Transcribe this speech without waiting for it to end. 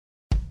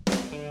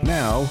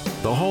Now,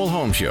 The Whole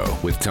Home Show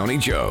with Tony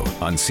Joe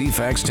on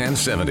CFAX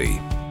 1070.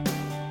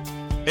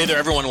 Hey there,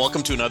 everyone.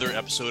 Welcome to another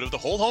episode of The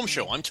Whole Home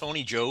Show. I'm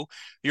Tony Joe,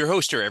 your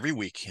host here every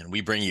week, and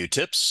we bring you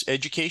tips,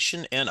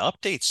 education, and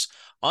updates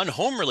on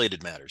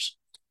home-related matters.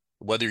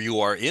 Whether you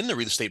are in the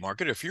real estate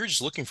market or if you're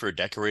just looking for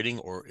decorating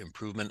or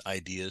improvement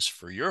ideas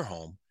for your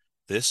home,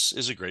 this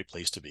is a great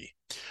place to be.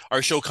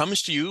 Our show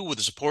comes to you with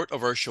the support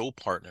of our show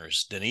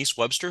partners, Denise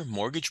Webster,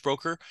 mortgage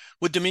broker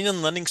with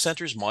Dominion Lending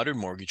Center's Modern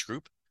Mortgage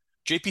Group,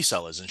 JP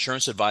Sellers,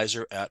 insurance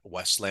advisor at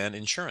Westland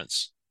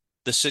Insurance,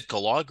 the Sitka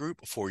Law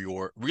Group for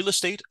your real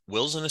estate,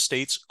 wills and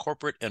estates,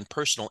 corporate and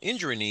personal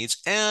injury needs,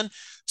 and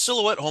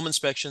Silhouette Home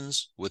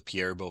Inspections with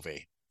Pierre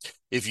Beauvais.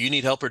 If you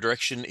need help or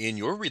direction in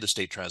your real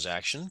estate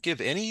transaction,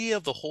 give any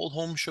of the Whole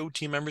Home Show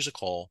team members a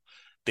call.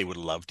 They would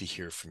love to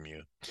hear from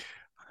you.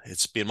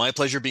 It's been my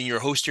pleasure being your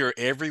host here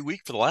every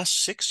week for the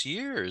last 6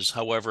 years.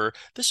 However,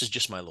 this is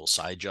just my little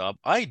side job.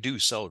 I do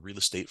sell real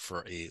estate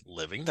for a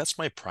living. That's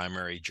my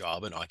primary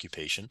job and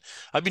occupation.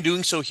 I've been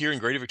doing so here in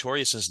Greater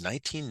Victoria since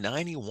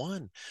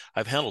 1991.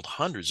 I've handled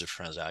hundreds of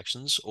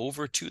transactions,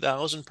 over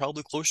 2,000,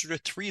 probably closer to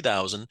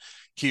 3,000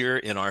 here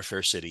in our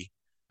fair city.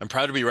 I'm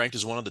proud to be ranked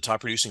as one of the top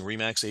producing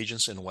RE/MAX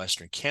agents in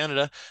Western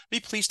Canada. Be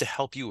pleased to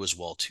help you as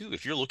well, too.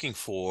 If you're looking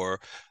for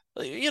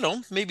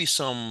maybe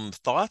some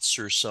thoughts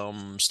or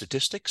some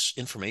statistics,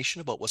 information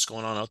about what's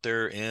going on out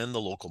there in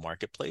the local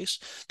marketplace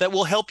that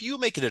will help you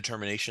make a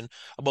determination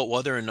about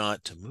whether or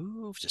not to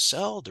move, to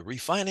sell, to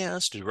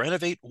refinance, to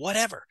renovate,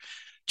 whatever.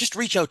 Just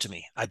reach out to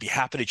me. I'd be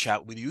happy to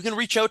chat with you. You can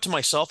reach out to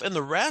myself and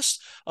the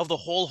rest of the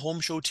Whole Home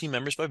Show team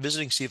members by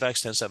visiting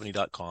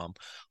cfax1070.com.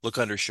 Look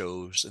under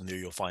shows, and there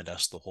you'll find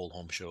us, the Whole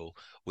Home Show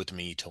with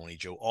me, Tony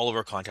Joe. All of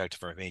our contact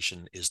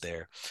information is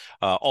there.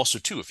 Also,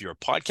 too, if you're a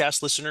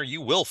podcast listener,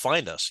 you will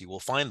find us. You will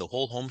find the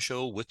Whole Home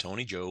Show with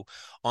Tony Joe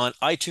on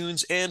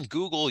iTunes and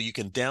Google. You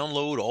can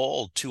download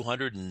all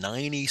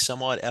 290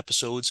 some odd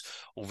episodes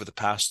over the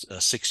past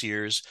 6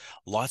 years.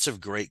 Lots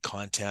of great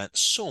content.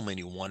 So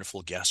many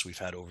wonderful guests we've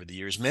had over the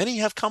years. Many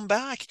have come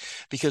back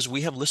because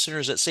we have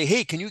listeners that say,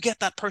 hey, can you get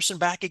that person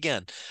back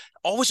again?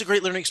 Always a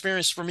great learning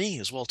experience for me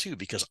as well, too,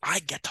 because I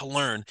get to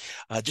learn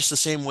just the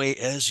same way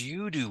as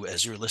you do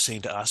as you're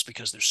listening to us,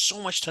 because there's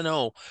so much to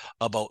know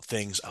about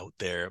things out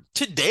there.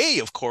 Today,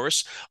 of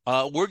course,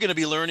 we're going to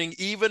be learning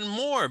even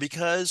more,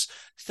 because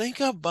think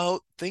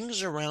about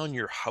things around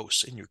your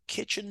house, in your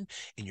kitchen,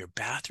 in your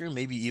bathroom,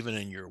 maybe even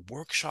in your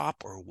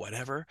workshop or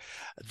whatever,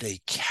 the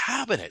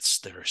cabinets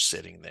that are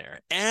sitting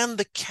there and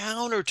the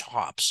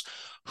countertops.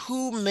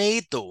 Who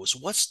made those?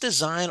 What's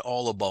design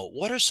all about?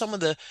 What are some of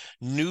the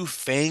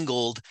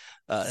newfangled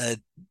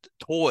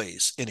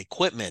toys and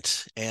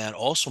equipment and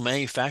also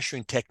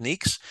manufacturing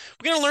techniques?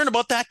 We're going to learn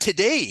about that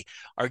today.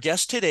 Our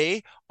guests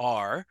today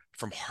are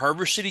from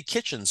Harbor City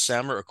Kitchens,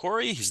 Samer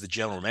Akori. He's the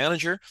general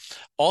manager.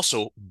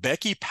 Also,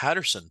 Becky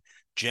Patterson,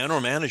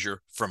 general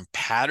manager from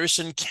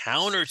Patterson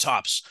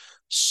Countertops.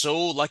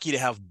 So lucky to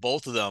have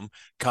both of them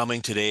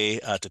coming today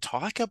to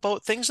talk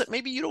about things that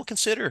maybe you don't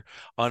consider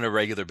on a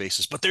regular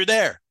basis, but they're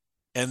there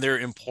and they're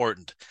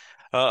important.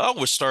 I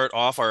will start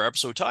off our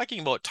episode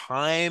talking about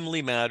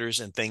timely matters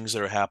and things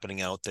that are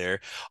happening out there.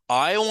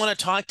 I want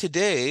to talk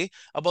today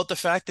about the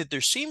fact that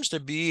there seems to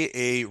be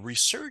a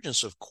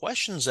resurgence of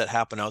questions that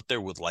happen out there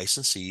with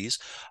licensees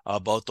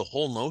about the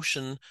whole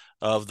notion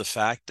of the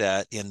fact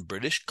that in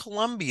British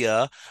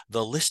Columbia,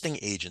 the listing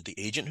agent, the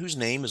agent whose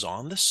name is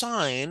on the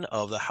sign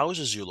of the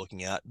houses you're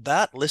looking at,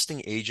 that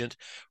listing agent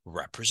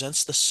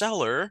represents the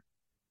seller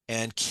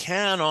and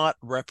cannot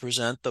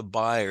represent the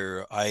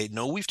buyer. I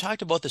know we've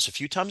talked about this a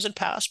few times in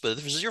past, but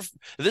if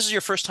this is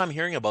your first time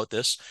hearing about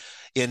this,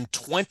 in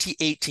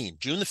 2018,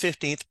 June the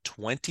 15th,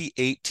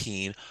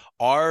 2018,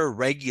 our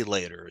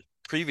regulator,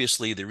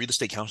 previously the Real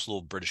Estate Council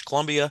of British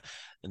Columbia,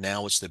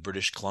 now it's the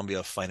British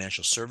Columbia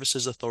Financial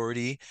Services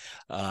Authority,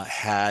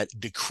 had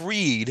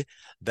decreed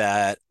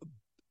that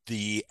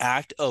the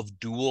act of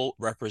dual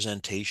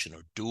representation,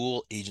 or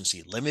dual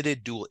agency,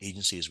 limited dual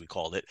agency as we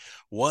called it,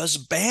 was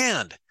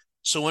banned.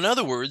 So in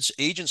other words,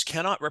 agents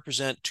cannot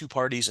represent two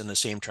parties in the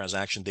same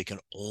transaction. They can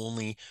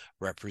only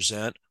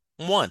represent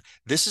one.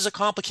 This is a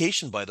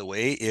complication, by the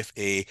way, if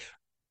an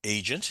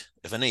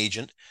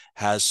agent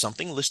has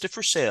something listed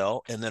for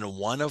sale and then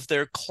one of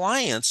their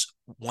clients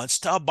wants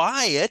to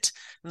buy it.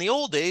 In the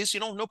old days,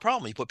 no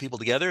problem. You put people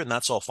together and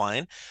that's all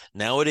fine.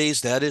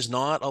 Nowadays, that is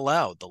not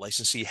allowed. The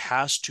licensee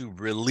has to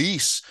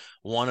release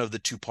one of the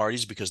two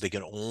parties because they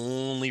can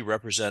only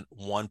represent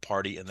one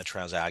party in the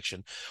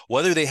transaction.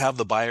 Whether they have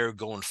the buyer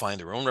go and find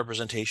their own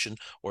representation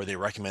or they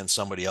recommend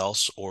somebody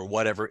else or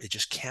whatever, it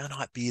just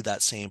cannot be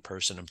that same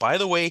person. And by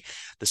the way,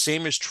 the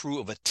same is true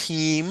of a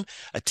team.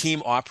 A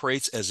team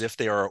operates as if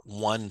they are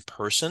one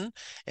person.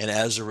 And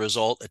as a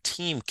result, a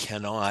team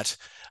cannot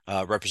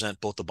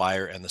represent both the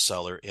buyer and the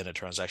seller in a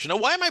transaction. Now,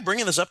 why am I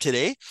bringing this up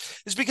today?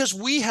 Is because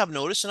we have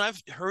noticed, and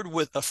I've heard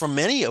from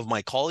many of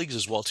my colleagues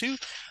as well too,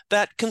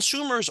 that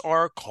consumers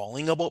are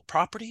calling about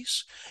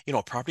properties. You know,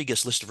 a property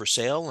gets listed for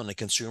sale, and the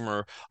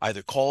consumer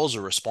either calls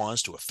or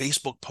responds to a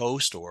Facebook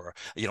post or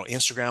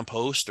Instagram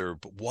post or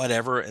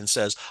whatever, and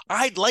says,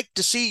 "I'd like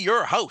to see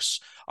your house.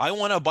 I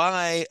want to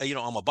buy.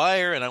 I'm a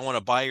buyer, and I want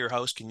to buy your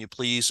house. Can you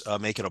please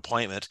make an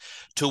appointment?"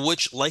 To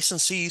which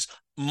licensees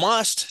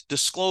must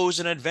disclose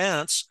in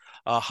advance,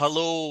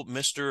 hello,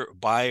 Mr.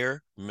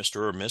 Buyer,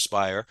 Mr. or Miss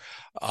Buyer.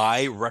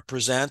 I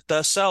represent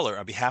the seller.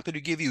 I'd be happy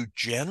to give you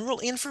general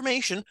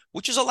information,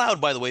 which is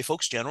allowed, by the way,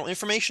 folks. General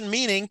information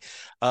meaning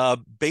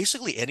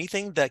basically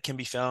anything that can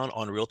be found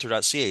on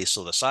realtor.ca.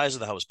 So the size of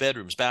the house,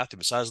 bedrooms,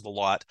 bathrooms, size of the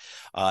lot,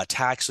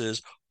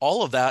 taxes,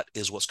 all of that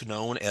is what's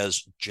known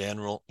as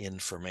general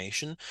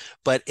information.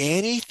 But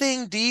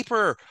anything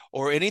deeper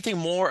or anything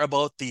more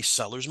about the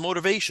seller's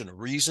motivation,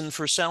 reason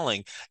for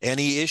selling,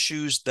 any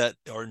issues that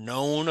are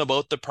known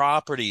about the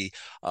property,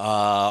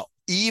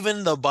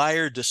 even the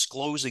buyer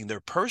disclosing their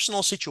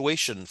personal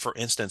situation. For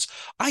instance,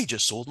 I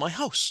just sold my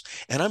house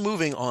and I'm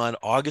moving on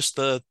August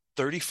the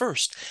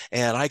 31st,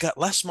 and I got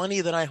less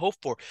money than I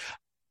hoped for.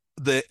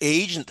 The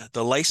agent,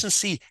 the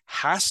licensee,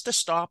 has to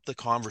stop the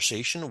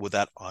conversation with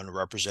that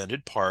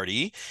unrepresented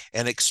party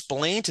and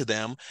explain to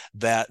them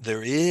that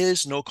there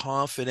is no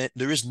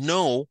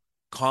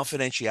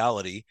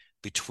confidentiality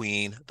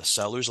between the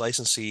seller's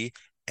licensee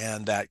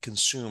and that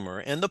consumer.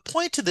 And the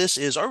point to this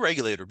is our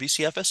regulator,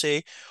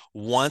 BCFSA,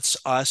 wants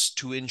us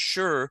to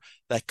ensure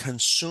that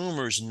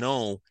consumers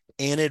know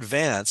in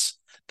advance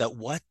that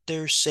what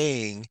they're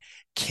saying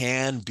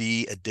can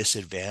be a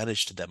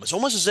disadvantage to them. It's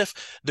almost as if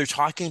they're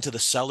talking to the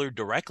seller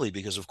directly,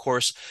 because of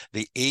course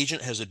the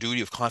agent has a duty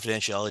of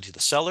confidentiality to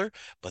the seller,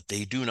 but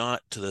they do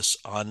not to this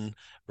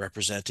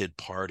unrepresented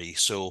party.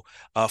 So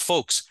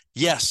folks,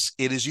 yes,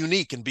 it is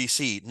unique in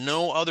BC.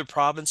 No other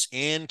province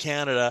in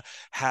Canada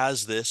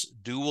has this.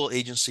 Dual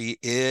agency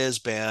is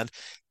banned.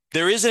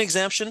 There is an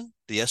exemption.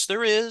 Yes,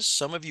 there is.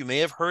 Some of you may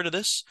have heard of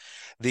this.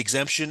 The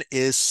exemption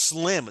is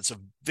slim. It's a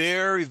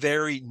very,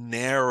 very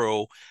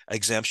narrow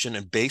exemption.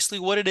 And basically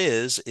what it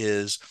is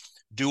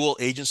dual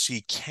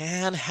agency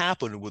can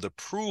happen with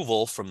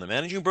approval from the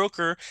managing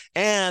broker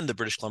and the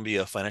British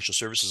Columbia Financial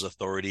Services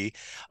Authority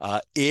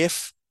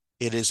if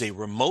it is a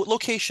remote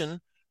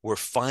location where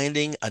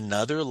finding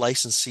another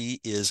licensee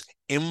is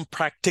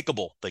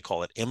impracticable. They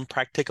call it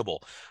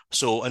impracticable.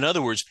 So in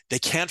other words, they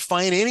can't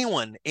find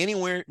anyone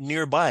anywhere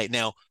nearby.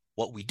 Now,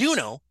 what we do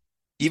know,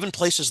 even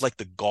places like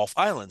the Gulf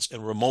Islands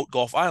and remote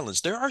Gulf Islands,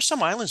 there are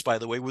some islands, by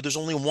the way, where there's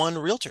only one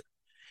realtor.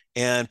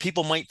 And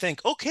people might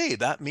think, okay,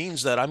 that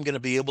means that I'm going to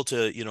be able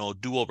to,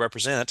 dual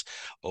represent.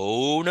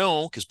 Oh,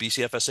 no, because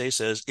BCFSA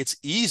says it's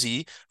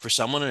easy for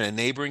someone in a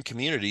neighboring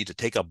community to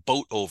take a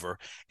boat over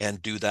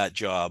and do that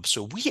job.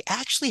 So we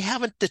actually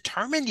haven't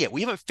determined yet.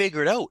 We haven't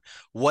figured out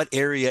what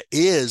area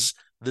is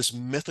this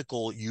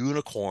mythical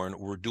unicorn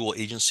where dual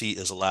agency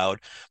is allowed.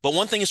 But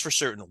one thing is for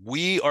certain,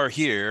 we are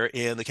here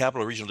in the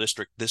Capital Regional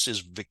District. This is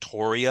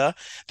Victoria.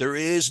 There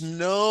is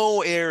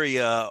no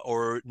area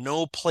or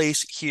no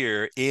place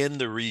here in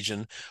the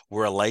region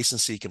where a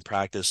licensee can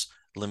practice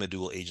limited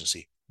dual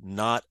agency.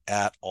 Not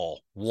at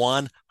all.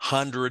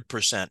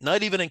 100%.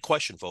 Not even in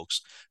question,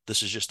 folks.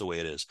 This is just the way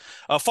it is.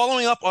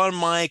 Following up on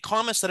my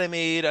comments that I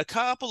made a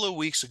couple of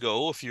weeks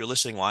ago, if you're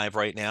listening live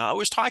right now, I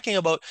was talking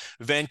about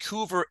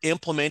Vancouver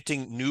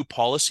implementing new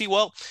policy.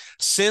 Well,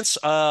 since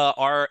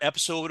our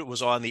episode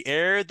was on the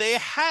air, they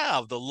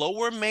have the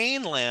Lower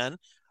Mainland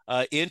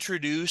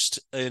introduced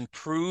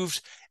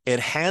improved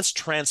enhanced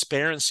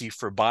transparency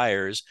for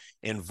buyers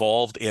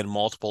involved in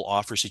multiple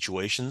offer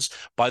situations.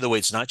 By the way,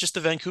 it's not just the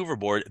Vancouver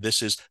Board.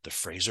 This is the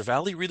Fraser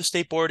Valley Real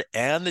Estate Board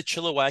and the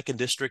Chilliwack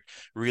District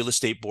Real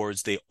Estate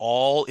Boards. They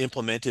all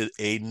implemented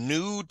a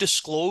new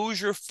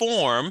disclosure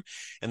form,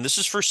 and this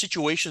is for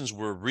situations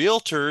where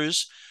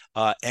realtors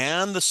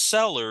and the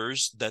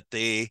sellers that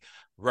they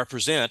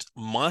represent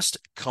must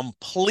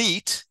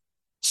complete,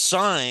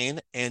 sign,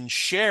 and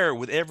share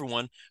with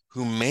everyone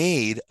who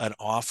made an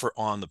offer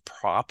on the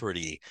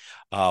property.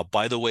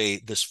 By the way,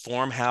 this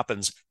form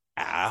happens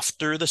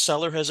after the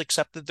seller has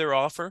accepted their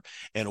offer,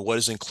 and what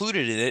is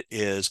included in it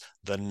is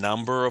the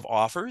number of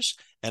offers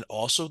and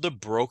also the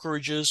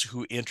brokerages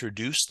who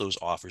introduced those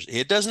offers.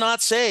 It does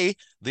not say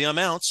the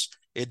amounts.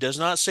 It does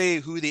not say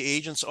who the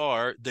agents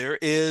are. There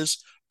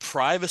is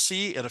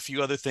privacy and a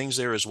few other things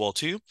there as well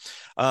too.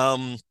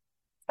 Are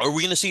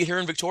we going to see it here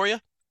in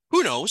Victoria?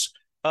 Who knows?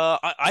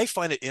 I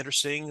find it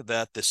interesting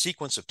that the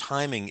sequence of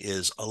timing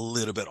is a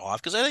little bit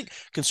off, because I think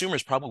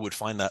consumers probably would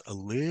find that a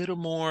little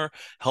more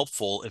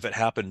helpful if it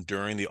happened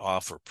during the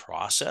offer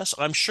process.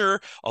 I'm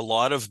sure a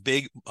lot of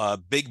big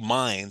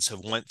minds have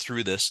went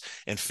through this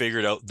and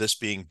figured out this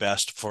being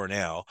best for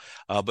now.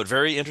 But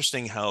very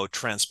interesting how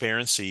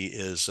transparency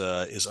is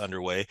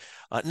underway.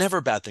 Never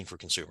a bad thing for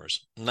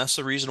consumers. And that's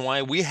the reason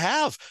why we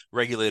have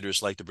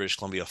regulators like the British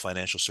Columbia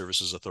Financial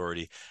Services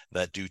Authority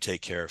that do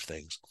take care of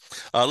things.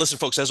 Listen,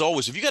 folks, as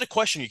always, if you got a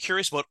question, you're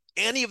curious about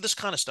any of this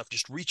kind of stuff,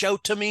 just reach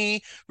out to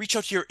me, reach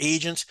out to your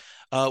agent.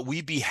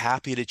 We'd be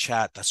happy to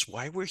chat. That's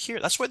why we're here.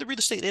 That's why the real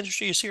estate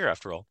industry is here,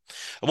 after all.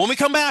 And when we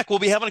come back, we'll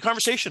be having a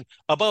conversation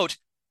about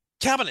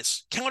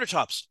cabinets,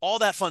 countertops, all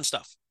that fun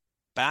stuff.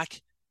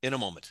 Back in a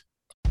moment.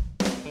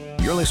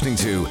 You're listening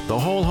to The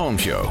Whole Home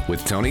Show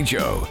with Tony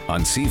Joe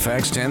on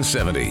CFAX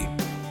 1070.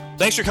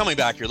 Thanks for coming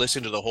back. You're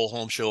listening to The Whole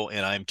Home Show,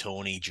 and I'm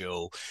Tony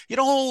Joe. You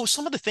know,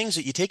 some of the things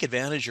that you take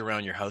advantage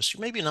around your house,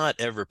 you're maybe not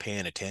ever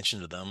paying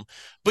attention to them,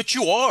 but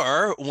you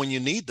are when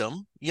you need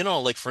them. You know,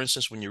 like for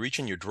instance, when you reach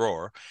in your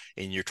drawer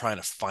and you're trying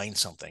to find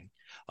something,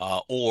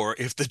 or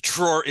if the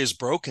drawer is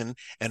broken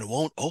and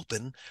won't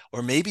open,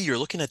 or maybe you're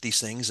looking at these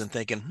things and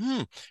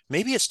thinking,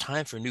 maybe it's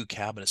time for new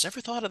cabinets.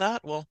 Ever thought of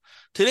that? Well,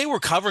 today we're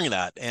covering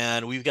that,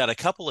 and we've got a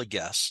couple of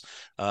guests.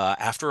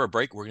 After our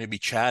break, we're going to be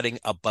chatting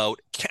about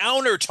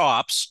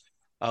countertops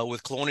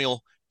with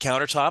Colonial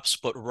Countertops.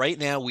 But right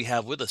now we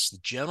have with us the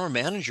general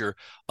manager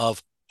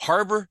of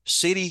Harbor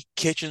City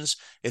Kitchens.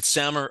 It's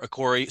Samer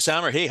Akori.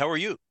 Samer, hey, how are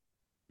you?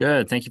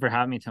 Good. Thank you for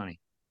having me, Tony.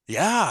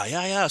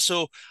 Yeah.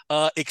 So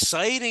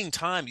exciting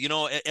time. You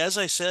know, as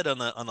I said on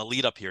the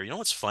lead up here, you know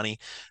what's funny?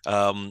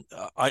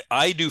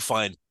 I do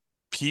find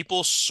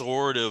people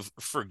sort of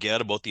forget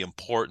about the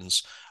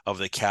importance of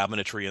the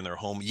cabinetry in their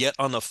home. Yet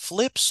on the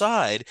flip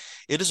side,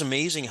 it is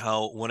amazing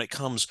how when it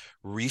comes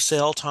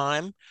resale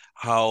time,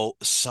 how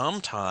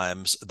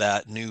sometimes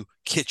that new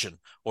kitchen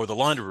or the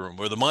laundry room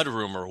or the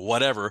mudroom or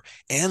whatever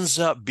ends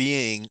up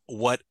being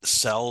what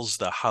sells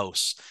the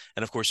house.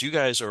 And of course, you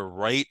guys are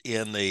right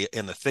in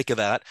the thick of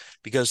that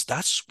because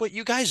that's what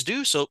you guys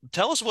do. So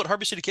tell us about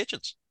Harbor City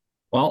Kitchens.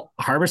 Well,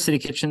 Harbor City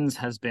Kitchens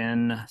has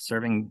been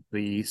serving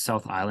the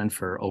South Island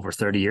for over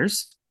 30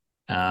 years.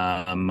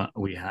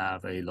 We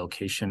have a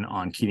location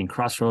on Keating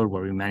Crossroad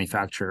where we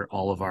manufacture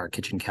all of our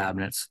kitchen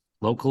cabinets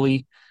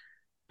locally.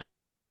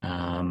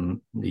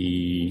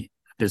 The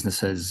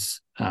business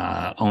is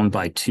owned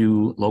by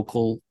two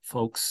local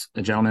folks,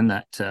 a gentleman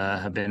that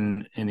have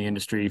been in the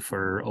industry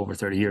for over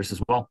 30 years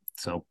as well.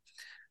 So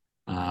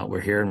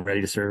we're here and ready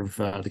to serve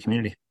the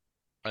community.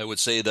 I would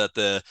say that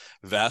the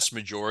vast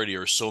majority,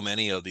 or so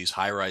many of these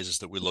high rises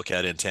that we look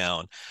at in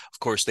town, of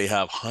course, they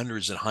have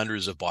hundreds and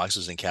hundreds of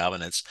boxes and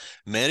cabinets.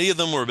 Many of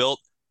them were built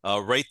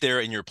right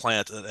there in your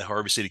plant at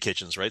Harbor City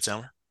Kitchens, right,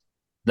 Samer?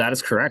 That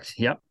is correct.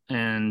 Yep.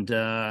 And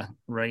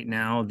right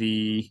now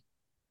the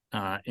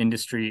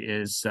industry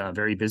is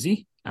very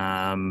busy,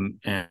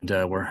 and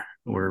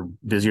we're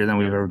busier than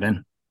we've ever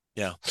been.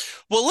 Yeah.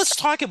 Well, let's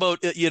talk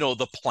about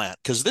the plant,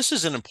 because this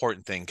is an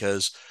important thing.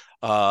 Because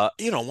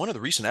one of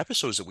the recent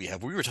episodes that we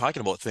were talking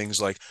about things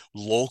like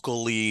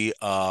locally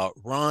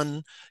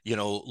run,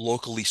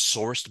 locally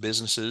sourced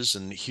businesses,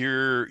 and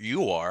here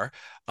you are.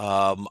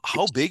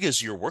 How big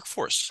is your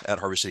workforce at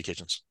Harbor City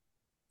Kitchens?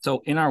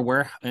 So in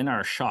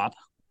our shop,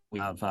 we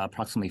have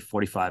approximately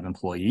 45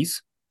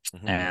 employees.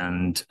 Mm-hmm.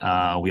 And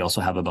we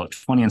also have about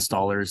 20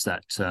 installers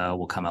that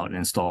will come out and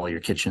install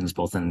your kitchens,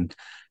 both in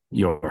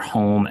your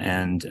home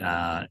and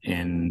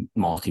in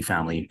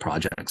multifamily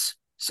projects.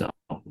 So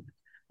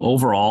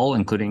overall,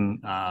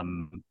 including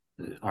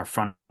our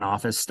front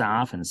office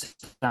staff and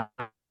staff,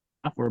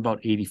 we're about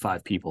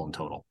 85 people in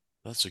total.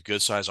 That's a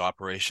good size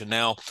operation.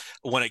 Now,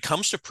 when it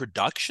comes to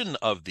production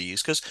of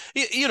these, because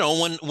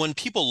when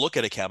people look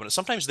at a cabinet,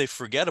 sometimes they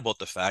forget about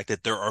the fact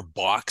that there are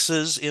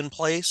boxes in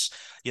place.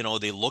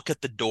 They look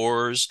at the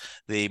doors,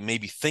 they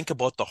maybe think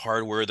about the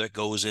hardware that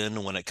goes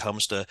in when it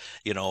comes to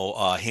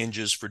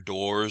hinges for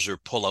doors or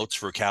pullouts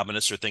for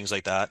cabinets or things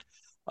like that.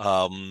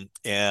 And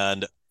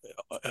the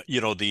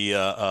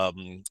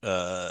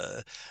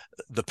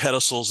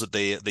pedestals that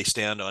they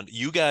stand on.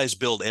 You guys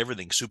build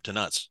everything soup to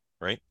nuts,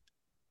 right?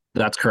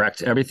 That's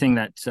correct. Everything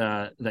that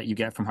you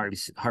get from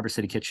Harbor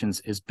City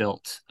Kitchens is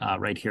built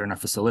right here in our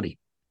facility.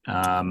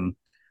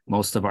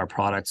 Most of our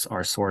products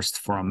are sourced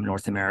from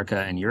North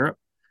America and Europe.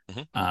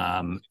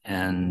 Mm-hmm.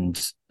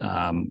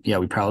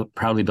 We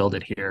proudly build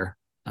it here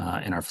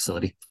in our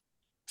facility.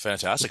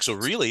 Fantastic. So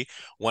really,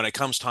 when it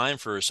comes time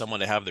for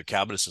someone to have their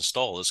cabinets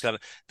installed,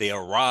 they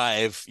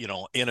arrive,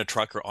 in a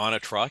truck or on a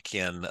truck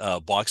and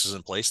boxes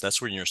in place.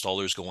 That's when your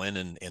installers go in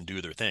and do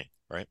their thing,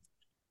 right?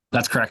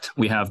 That's correct.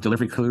 We have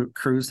delivery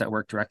crews that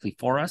work directly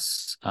for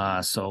us.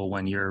 So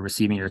when you're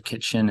receiving your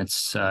kitchen,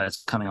 it's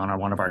coming on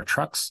one of our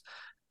trucks.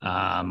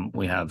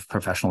 We have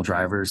professional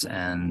drivers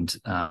and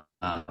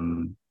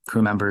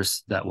crew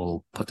members that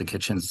will put the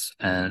kitchen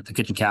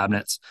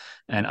cabinets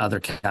and other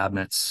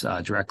cabinets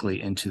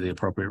directly into the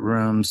appropriate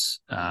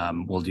rooms.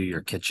 We'll do your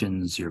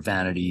kitchens, your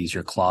vanities,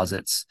 your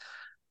closets,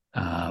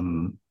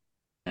 and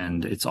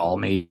it's all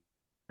made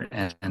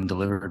and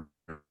delivered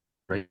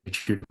right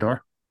to your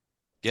door.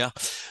 Yeah.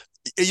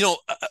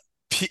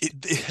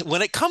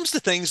 When it comes to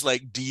things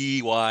like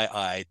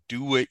DIY,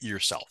 do it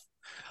yourself.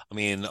 I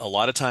mean, a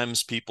lot of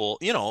times people,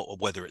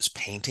 whether it's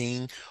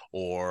painting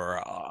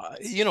or,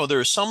 there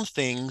are some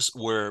things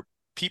where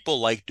people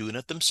like doing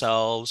it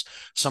themselves.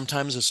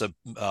 Sometimes it's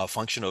a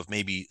function of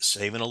maybe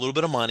saving a little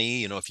bit of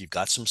money, if you've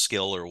got some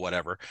skill or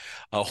whatever.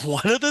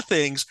 One of the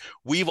things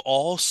we've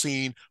all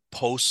seen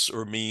posts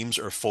or memes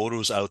or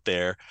photos out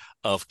there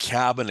of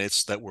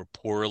cabinets that were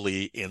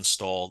poorly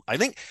installed. I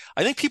think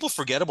people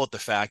forget about the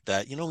fact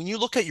that, when you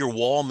look at your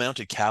wall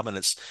mounted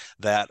cabinets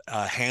that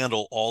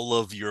handle all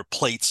of your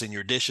plates and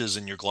your dishes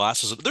and your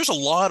glasses, there's a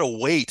lot of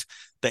weight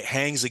that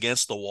hangs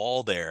against the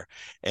wall there.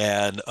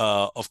 And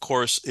of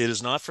course, it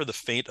is not for the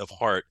faint of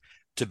heart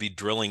to be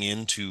drilling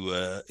into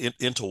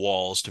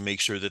walls to make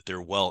sure that they're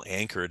well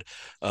anchored.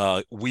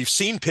 We've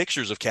seen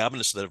pictures of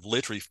cabinets that have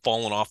literally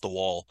fallen off the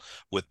wall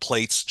with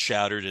plates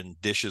shattered and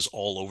dishes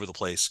all over the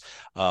place.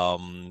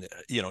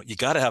 You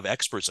got to have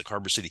experts like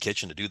Harbor City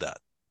Kitchen to do that.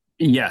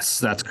 Yes,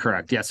 that's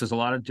correct. Yes, there's a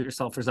lot of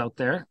do-it-yourselfers out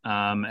there,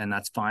 and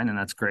that's fine and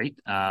that's great.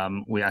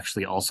 We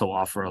actually also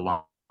offer a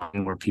line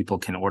where people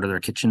can order their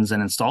kitchens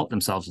and install it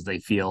themselves if they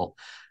feel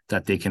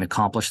that they can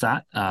accomplish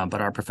that.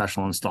 But our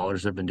professional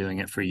installers have been doing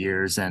it for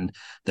years, and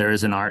there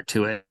is an art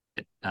to it.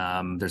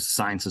 There's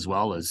science as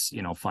well as,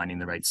 finding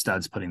the right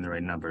studs, putting the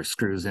right number of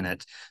screws in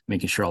it,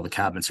 making sure all the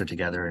cabinets are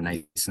together and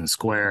nice and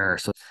square.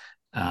 So,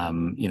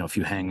 if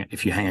you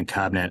hang a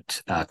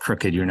cabinet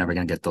crooked, you're never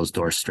going to get those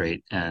doors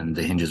straight, and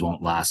the hinges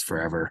won't last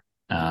forever.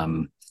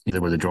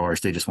 Either with the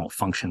drawers, they just won't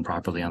function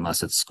properly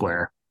unless it's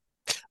square.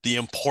 The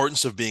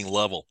importance of being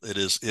level. It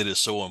is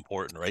so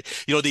important, right?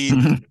 The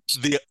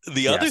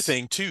other Yes.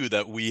 thing too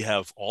that we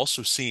have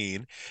also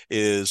seen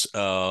is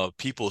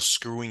people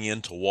screwing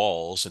into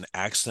walls and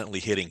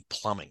accidentally hitting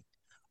plumbing.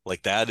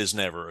 Like that is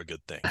never a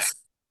good thing.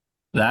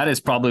 That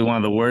is probably one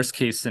of the worst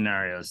case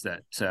scenarios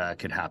that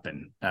could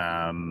happen.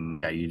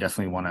 Yeah, you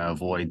definitely want to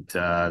avoid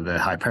the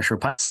high pressure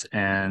pipes,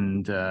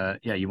 and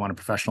you want a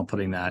professional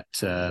putting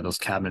those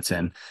cabinets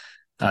in.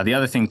 The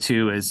other thing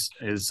too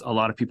is a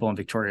lot of people in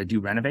Victoria do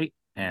renovate,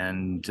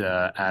 and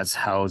as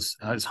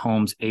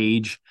homes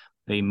age,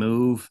 they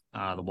move.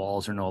 The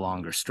walls are no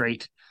longer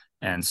straight,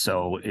 and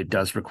so it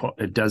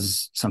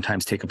does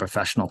sometimes take a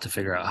professional to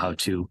figure out how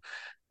to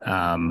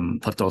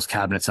put those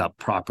cabinets up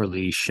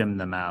properly, shim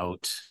them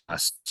out,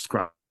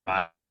 scrub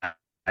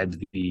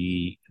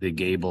the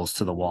gables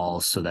to the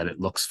walls so that it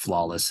looks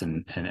flawless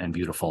and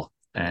beautiful,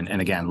 and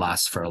again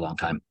lasts for a long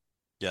time.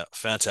 Yeah,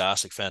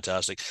 fantastic,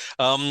 fantastic.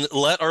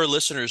 Let our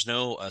listeners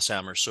know,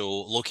 Samer. So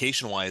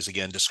location-wise,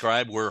 again,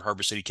 describe where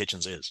Harbor City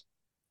Kitchens is.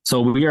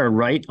 So we are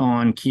right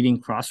on Keating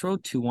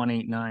Crossroad,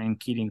 2189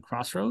 Keating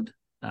Crossroad.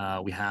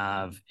 We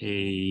have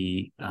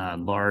a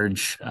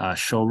large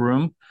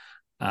showroom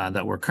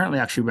that we're currently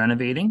actually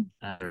renovating.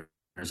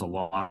 There's a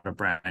lot of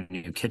brand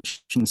new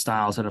kitchen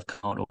styles that have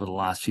come out over the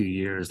last few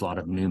years, a lot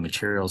of new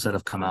materials that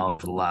have come out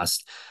over the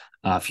last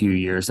few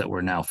years that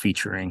we're now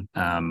featuring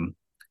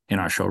in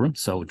our showroom.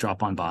 So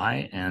drop on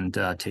by and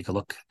take a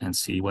look and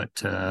see what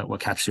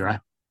catches your eye.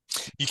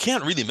 You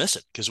can't really miss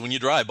it because when you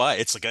drive by,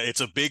 it's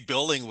a big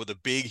building with a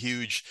big,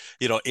 huge,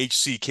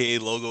 HCK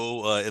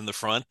logo in the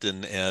front,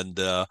 and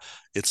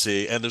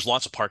there's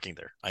lots of parking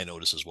there. I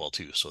notice as well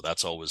too. So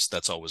that's always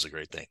a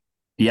great thing.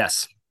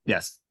 Yes.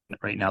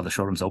 Right now the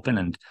showroom's open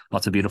and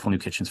lots of beautiful new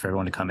kitchens for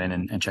everyone to come in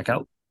and check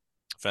out.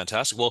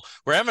 Fantastic. Well,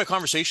 we're having a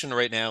conversation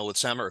right now with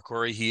Samer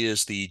Akori. He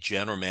is the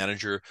general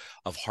manager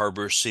of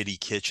Harbor City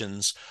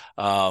Kitchens.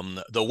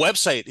 The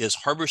website is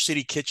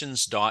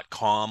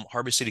harborcitykitchens.com,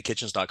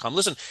 harborcitykitchens.com.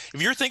 Listen,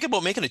 if you're thinking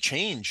about making a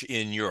change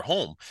in your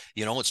home,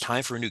 it's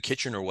time for a new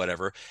kitchen or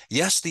whatever.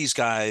 Yes, these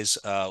guys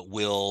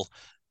will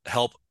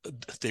help.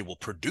 They will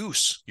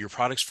produce your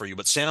products for you.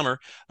 But Samer,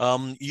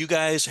 you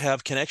guys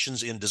have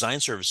connections in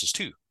design services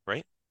too,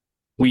 right?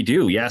 We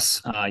do,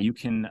 yes. You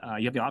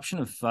have the option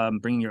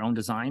of bringing your own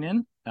design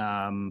in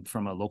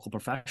from a local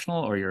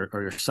professional or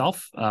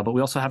yourself. But we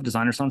also have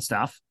designers on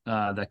staff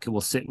that will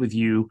sit with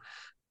you,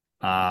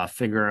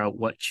 figure out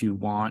what you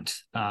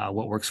want,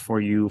 what works for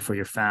you, for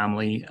your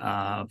family,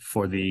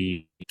 for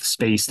the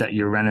space that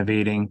you're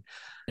renovating,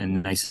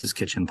 and nicest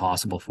kitchen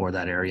possible for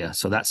that area.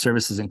 So that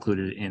service is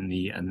included in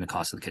the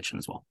cost of the kitchen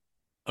as well.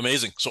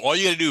 Amazing. So all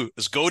you got to do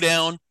is go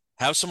down,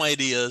 have some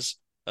ideas.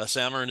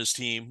 Samer and his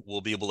team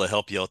will be able to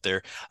help you out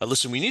there.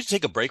 Listen, we need to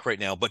take a break right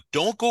now, but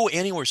don't go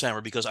anywhere,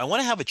 Samer, because I want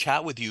to have a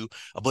chat with you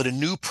about a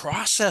new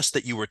process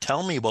that you were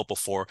telling me about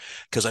before,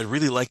 because I'd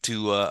really like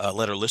to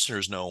let our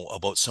listeners know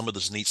about some of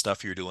this neat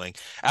stuff you're doing.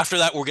 After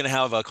that, we're going to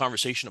have a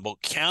conversation about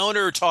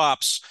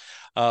countertops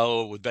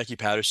with Becky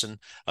Patterson.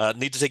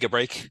 Need to take a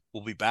break.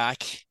 We'll be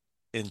back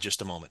in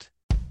just a moment.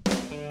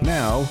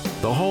 Now,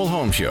 The Whole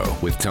Home Show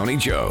with Tony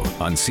Joe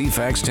on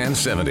CFAX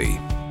 1070.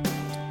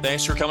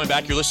 Thanks for coming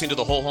back. You're listening to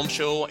The Whole Home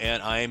Show,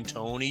 and I'm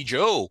Tony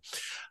Joe.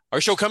 Our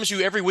show comes to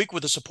you every week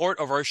with the support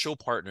of our show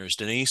partners: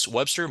 Denise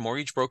Webster,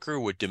 mortgage broker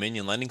with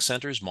Dominion Lending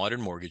Center's Modern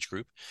Mortgage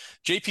Group;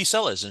 JP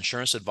Sellers,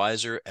 insurance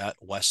advisor at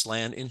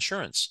Westland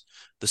Insurance;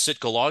 the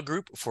Sitka Law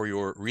Group for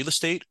your real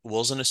estate,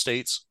 wills and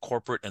estates,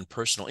 corporate and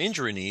personal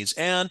injury needs;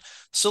 and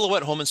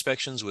Silhouette Home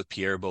Inspections with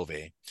Pierre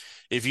Beauvais.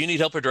 If you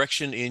need help or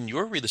direction in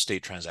your real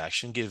estate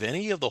transaction, give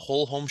any of the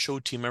Whole Home Show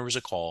team members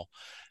a call.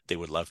 They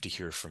would love to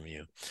hear from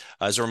you.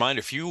 As a reminder,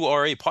 if you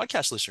are a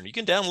podcast listener, you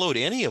can download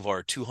any of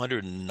our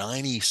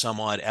 290 some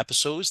odd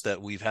episodes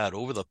that we've had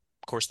over the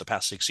course, the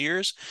past 6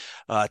 years.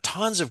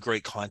 Tons of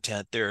great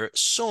content. There are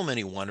so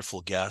many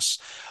wonderful guests.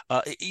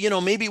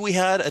 Maybe we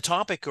had a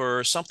topic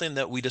or something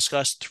that we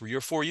discussed 3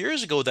 or 4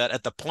 years ago that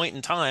at the point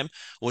in time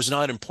was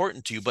not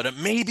important to you, but it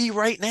may be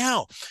right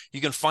now.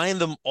 You can find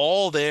them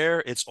all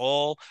there. It's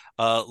all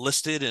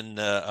listed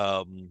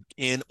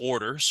in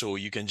order, so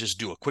you can just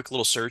do a quick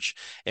little search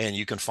and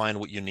you can find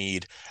what you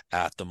need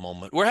at the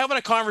moment. We're having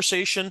a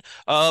conversation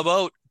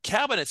about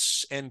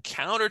cabinets and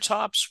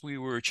countertops. We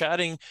were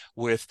chatting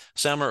with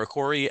Samer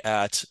Akori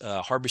at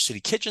Harbor City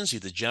Kitchens.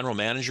 He's the general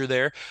manager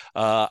there.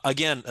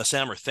 Again,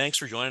 Samer, thanks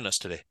for joining us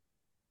today.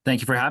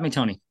 Thank you for having me,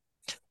 Tony.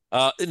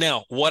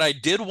 Now, what I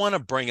did want to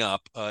bring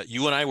up,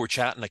 you and I were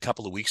chatting a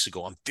couple of weeks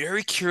ago. I'm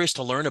very curious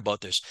to learn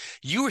about this.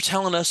 You were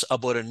telling us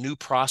about a new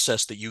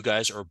process that you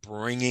guys are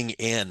bringing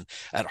in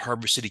at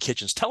Harbor City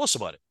Kitchens. Tell us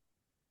about it.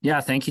 Yeah,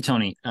 thank you,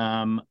 Tony.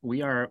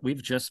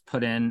 We've just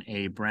put in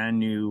a brand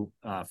new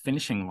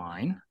finishing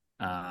line.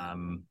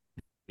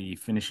 The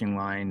finishing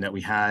line that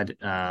we had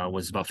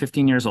was about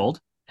 15 years old,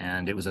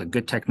 and it was a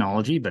good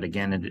technology, but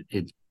again,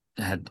 it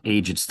had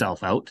aged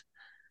itself out.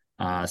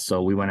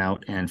 So we went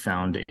out and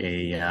found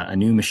a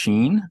new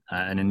machine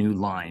and a new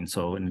line,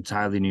 so an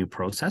entirely new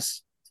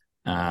process.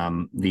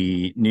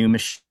 The new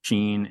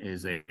machine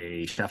is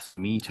a Chef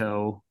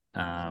Mito.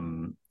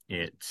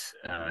 It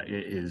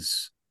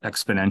is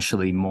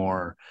exponentially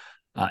more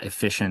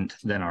efficient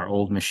than our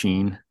old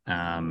machine.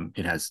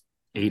 It has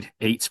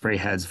eight spray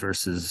heads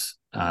versus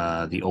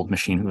the old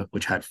machine,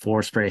 which had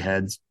 4 spray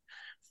heads.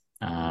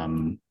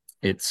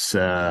 It's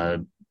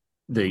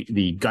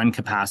the gun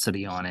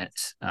capacity on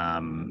it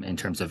in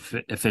terms of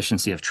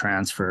efficiency of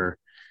transfer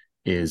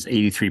is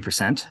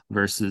 83%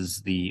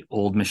 versus the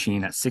old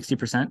machine at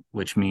 60%,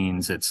 which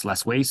means it's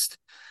less waste,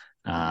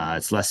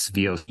 it's less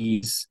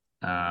VOCs,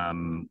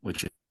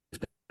 which is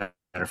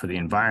better for the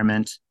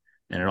environment,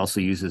 and it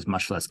also uses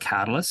much less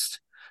catalyst,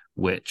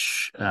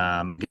 which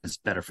is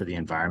better for the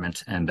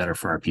environment and better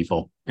for our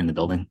people in the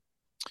building.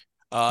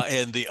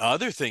 And the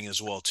other thing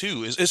as well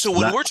too is so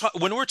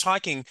when we're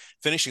talking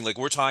finishing, like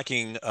we're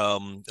talking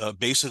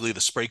basically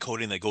the spray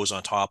coating that goes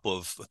on top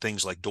of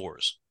things like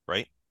doors,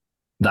 right?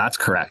 That's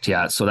correct.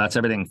 Yeah. So that's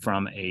everything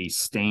from a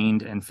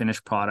stained and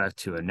finished product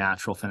to a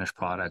natural finished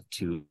product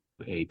to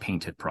a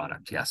painted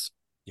product. Yes.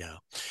 Yeah.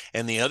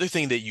 And the other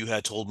thing that you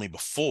had told me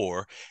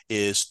before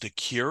is the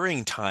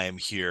curing time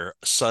here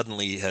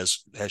suddenly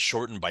has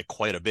shortened by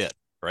quite a bit,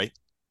 right?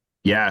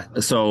 Yeah.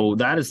 So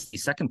that is the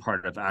second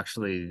part of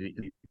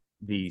actually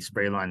the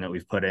spray line that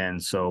we've put in.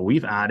 So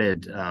we've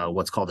added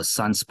what's called a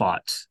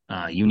Sunspot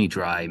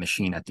uni-dry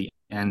machine at the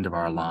end of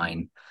our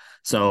line.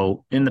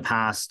 So in the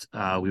past,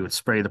 we would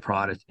spray the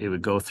product. It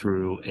would go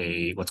through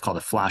what's called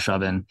a flash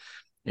oven.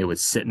 It would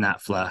sit in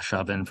that flash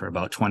oven for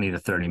about 20 to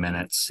 30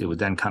 minutes. It would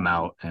then come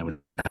out and it would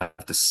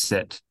have to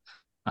sit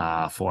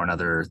for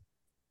another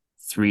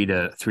 3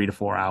 to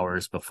 4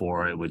 hours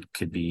before it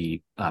could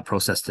be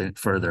processed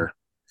further.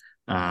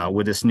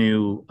 With this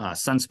new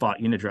Sunspot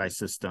uni-dry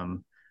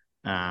system,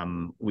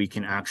 we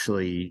can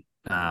actually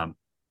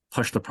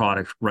push the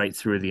product right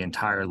through the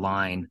entire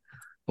line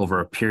over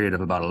a period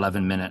of about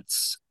 11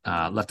 minutes,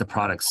 let the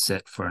product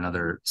sit for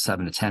another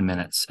 7 to 10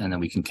 minutes, and then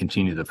we can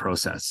continue the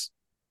process.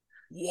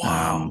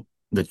 Wow.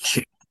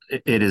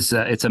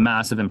 It's a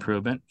massive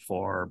improvement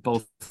for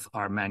both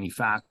our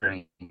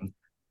manufacturing,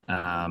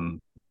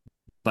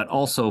 but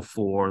also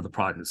for the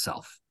product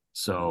itself.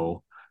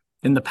 So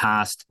in the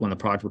past, when the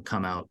product would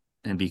come out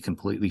and be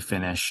completely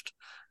finished,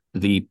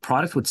 the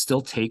product would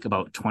still take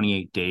about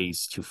 28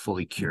 days to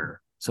fully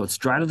cure. So it's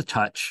dry to the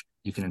touch.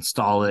 You can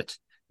install it,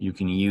 you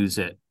can use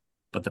it,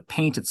 but the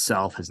paint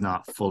itself has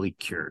not fully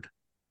cured.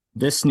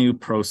 This new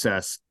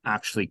process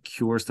actually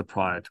cures the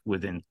product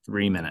within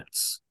 3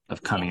 minutes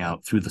of coming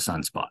out through the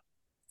Sunspot.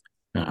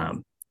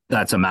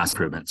 That's a mass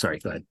improvement. Sorry,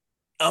 go ahead.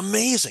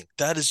 Amazing.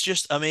 That is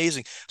just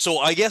amazing. So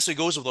I guess it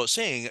goes without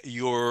saying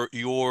your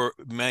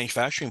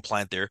manufacturing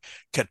plant there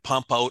could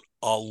pump out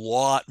a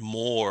lot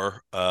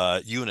more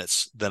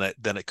units than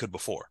it could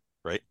before,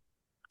 right?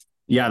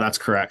 Yeah, that's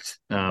correct.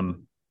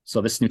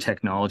 So this new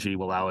technology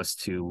will allow us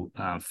to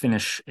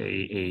finish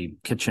a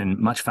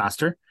kitchen much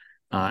faster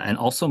and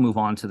also move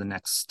on to the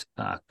next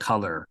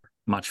color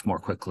much more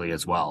quickly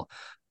as well.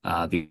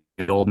 The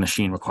old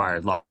machine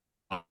required a lot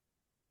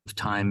of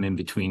time in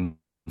between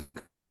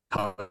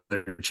color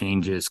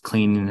changes,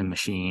 cleaning the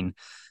machine.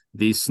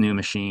 This new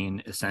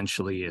machine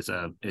essentially it's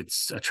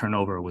a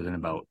turnover within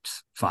about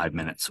 5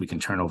 minutes. We can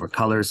turn over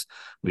colors,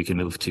 we can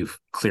move to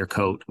clear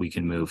coat, we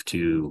can move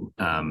to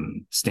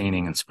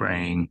staining and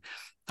spraying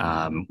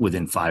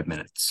within 5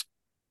 minutes.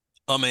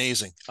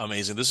 Amazing.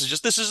 This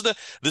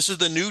is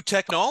the new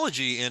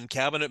technology in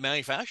cabinet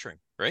manufacturing,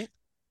 right?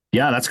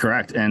 Yeah, that's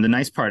correct. And the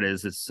nice part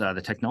is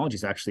the technology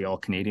is actually all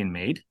Canadian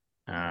made.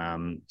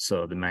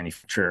 So the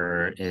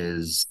manufacturer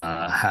has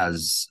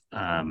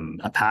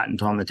a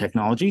patent on the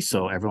technology,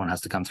 so everyone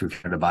has to come through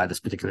here to buy this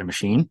particular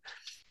machine.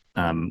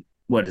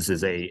 What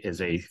is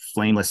a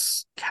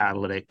flameless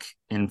catalytic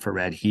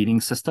infrared heating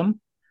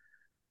system,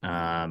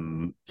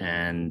 and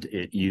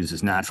it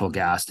uses natural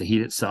gas to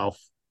heat itself.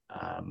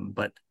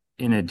 But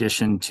in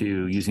addition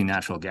to using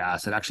natural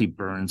gas, it actually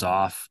burns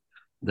off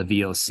the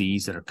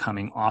VOCs that are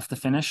coming off the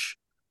finish,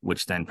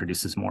 which then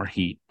produces more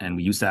heat. And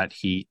we use that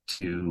heat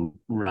to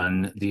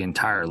run the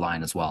entire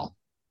line as well.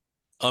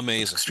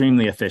 Amazing. It's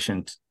extremely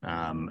efficient,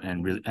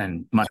 and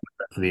much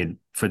better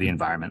for the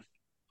environment.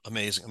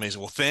 Amazing.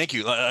 Well, thank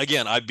you.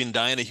 Again, I've been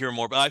dying to hear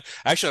more, but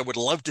I would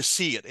love to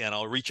see it, and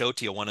I'll reach out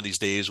to you one of these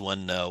days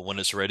when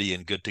it's ready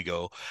and good to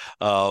go.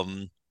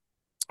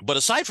 But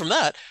aside from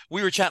that,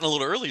 we were chatting a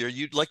little earlier.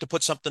 You'd like to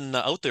put something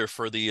out there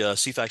for the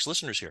CFAX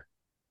listeners here.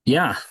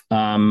 Yeah.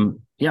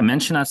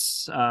 Mention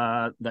us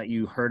that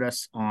you heard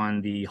us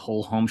on the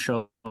Whole Home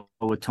Show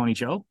with Tony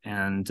Joe,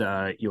 and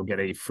you'll get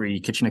a free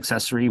kitchen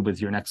accessory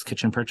with your next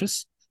kitchen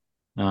purchase.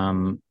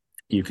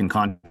 You can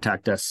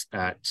contact us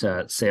at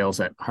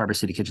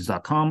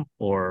sales@harborcitykitchens.com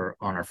or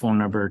on our phone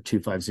number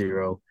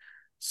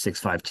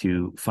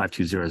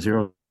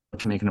 250-652-5200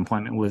 to make an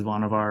appointment with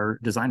one of our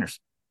designers.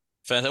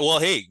 Well,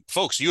 hey,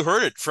 folks, you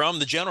heard it from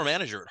the general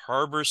manager at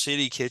Harbor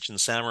City Kitchen,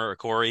 Samar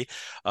Akori.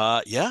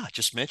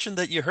 Just mentioned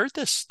that you heard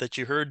this, that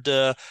you heard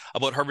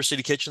about Harbor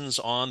City Kitchens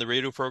on the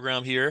radio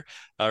program here.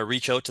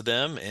 Reach out to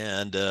them,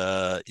 and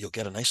you'll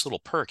get a nice little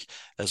perk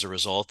as a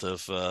result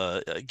of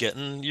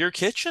getting your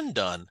kitchen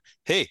done.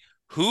 Hey,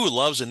 who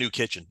loves a new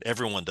kitchen?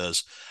 Everyone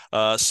does.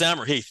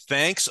 Samar, hey,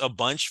 thanks a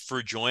bunch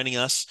for joining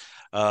us.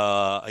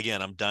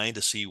 Again, I'm dying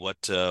to see what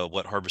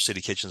Harbor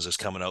City Kitchens is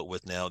coming out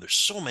with now. There's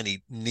so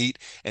many neat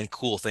and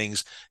cool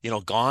things.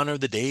 Gone are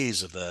the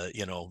days of the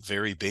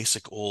very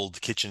basic old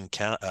kitchen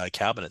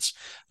cabinets.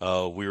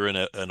 We're in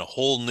a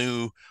whole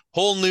new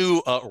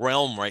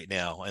realm right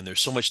now, and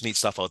there's so much neat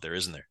stuff out there,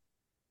 isn't there?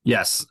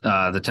 Yes,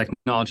 the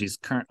technology is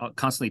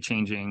constantly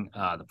changing.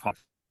 The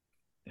product,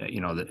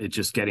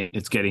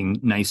 it's getting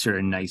nicer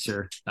and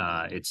nicer.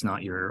 It's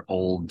not your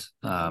old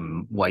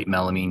white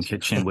melamine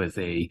kitchen with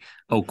a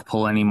oak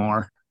pull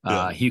anymore.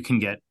 You can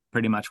get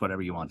pretty much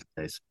whatever you want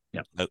these days.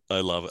 Yeah,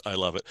 I love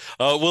it.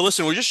 Well,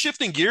 listen, we're just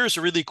shifting gears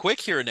really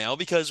quick here now,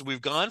 because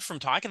we've gone from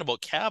talking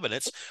about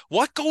cabinets.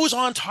 What goes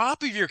on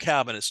top of your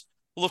cabinets?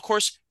 Well, of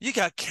course, you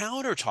got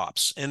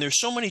countertops, and there's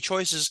so many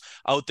choices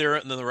out there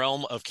in the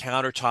realm of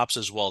countertops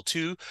as well,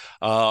 too.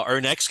 Our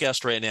next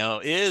guest right now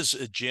is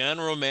a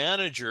general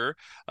manager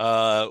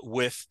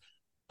with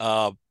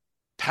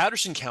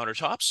Patterson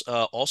Countertops,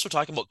 also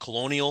talking about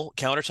Colonial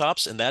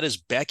Countertops, and that is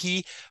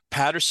Becky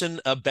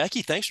Patterson.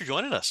 Becky, thanks for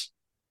joining us.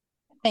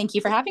 Thank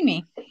you for having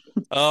me.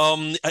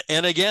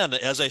 And again,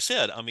 as I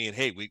said, I mean,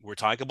 hey, we're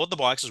talking about the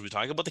boxes, we're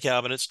talking about the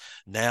cabinets.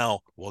 Now,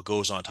 what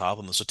goes on top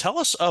of them? So tell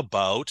us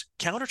about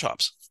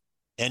countertops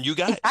and you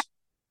guys.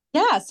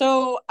 Yeah,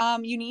 so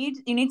you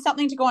need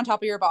something to go on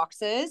top of your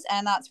boxes,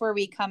 and that's where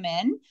we come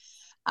in.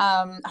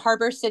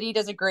 Harbor City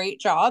does a great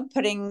job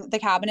putting the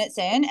cabinets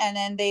in, and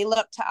then they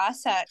look to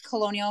us at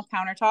Colonial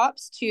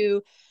Countertops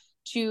to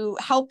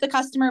help the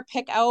customer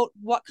pick out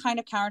what kind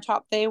of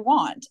countertop they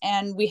want.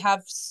 And we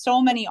have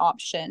so many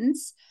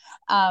options.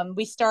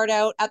 We start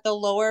out at the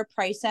lower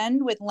price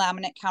end with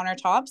laminate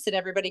countertops that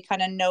everybody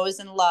kind of knows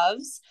and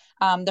loves,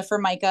 the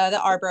Formica, the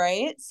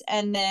Arborites.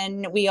 And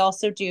then we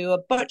also do a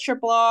butcher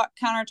block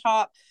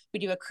countertop. We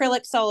do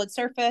acrylic solid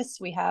surface.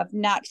 We have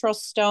natural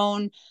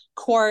stone,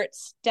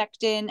 quartz,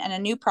 decked in, and a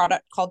new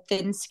product called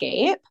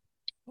Thinscape.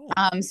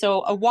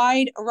 So a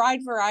wide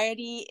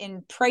variety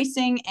in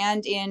pricing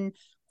and in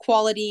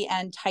quality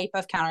and type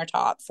of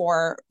countertop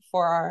for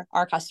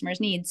our customers'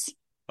 needs.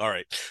 All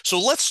right. So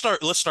let's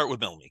start with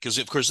melamine, because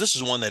of course this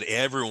is one that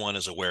everyone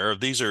is aware of.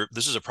 This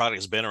is a product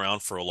that's been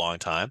around for a long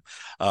time.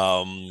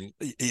 It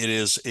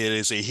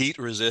is a heat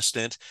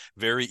resistant,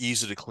 very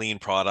easy to clean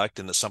product,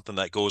 and it's something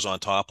that goes on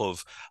top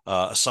of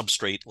a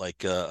substrate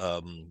like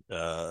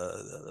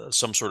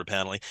some sort of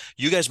paneling.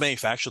 You guys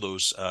manufacture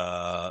those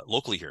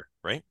locally here,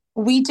 right?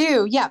 We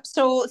do, yeah.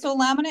 So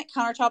laminate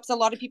countertops, a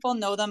lot of people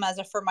know them as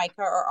a Formica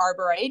or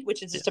Arborite,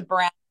 which is just a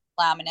brand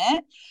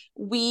laminate.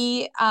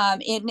 We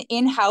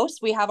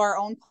in-house, we have our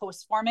own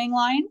post-forming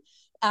line,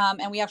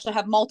 and we actually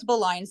have multiple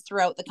lines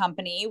throughout the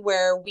company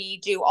where we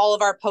do all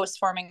of our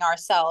post-forming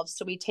ourselves.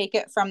 So we take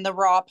it from the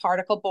raw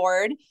particle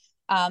board,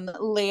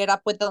 lay it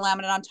up with the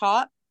laminate on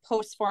top,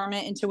 post-form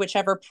it into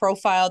whichever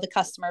profile the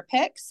customer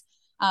picks.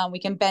 We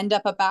can bend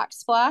up a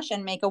backsplash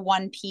and make a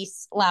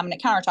one-piece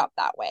laminate countertop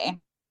that way.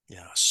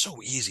 Yeah,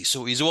 so easy.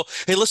 Well,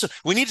 hey, listen,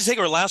 we need to take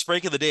our last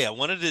break of the day. I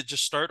wanted to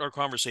just start our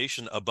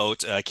conversation about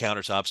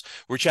countertops.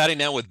 We're chatting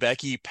now with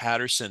Becky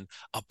Patterson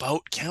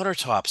about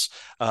countertops.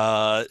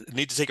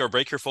 Need to take our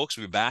break here, folks.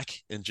 We'll be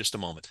back in just a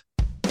moment.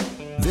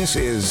 This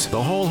is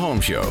The Whole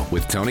Home Show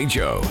with Tony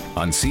Joe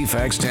on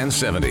CFAX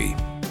 1070.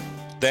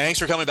 Thanks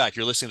for coming back.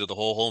 You're listening to The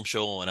Whole Home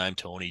Show, and I'm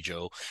Tony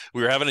Joe.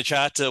 We were having a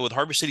chat with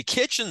Harbor City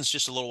Kitchens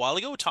just a little while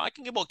ago,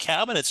 talking about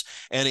cabinets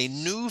and a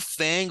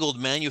newfangled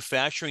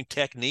manufacturing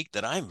technique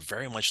that I'm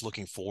very much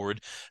looking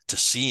forward to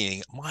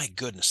seeing. My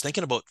goodness,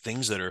 thinking about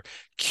things that are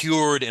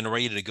cured and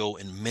ready to go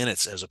in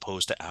minutes as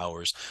opposed to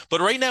hours.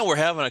 But right now we're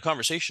having a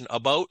conversation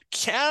about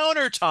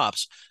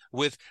countertops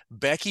with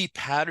Becky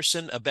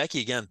Patterson.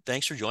 Becky, again,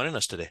 thanks for joining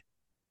us today.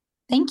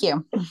 Thank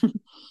you.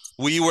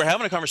 We were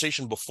having a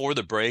conversation before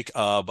the break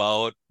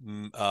about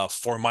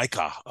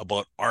Formica,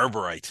 about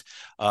Arborite.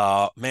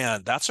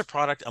 Man, that's a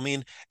product. I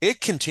mean,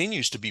 it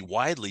continues to be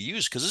widely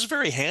used because it's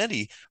very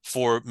handy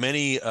for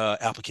many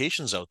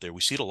applications out there.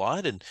 We see it a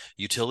lot in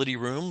utility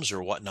rooms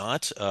or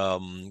whatnot.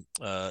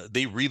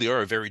 They really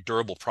are a very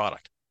durable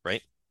product,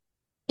 right?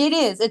 It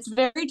is. It's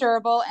very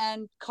durable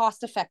and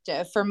cost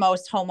effective for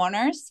most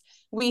homeowners.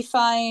 We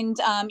find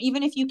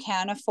even if you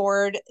can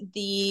afford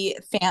the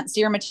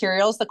fancier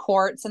materials, the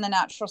quartz and the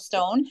natural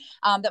stone,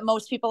 that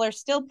most people are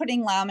still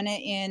putting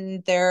laminate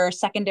in their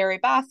secondary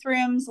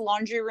bathrooms,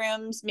 laundry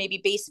rooms, maybe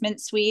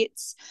basement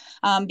suites,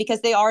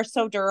 because they are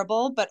so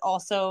durable, but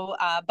also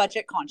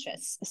budget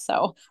conscious.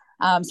 So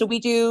we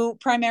do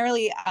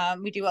primarily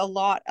we do a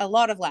lot of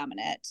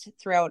laminate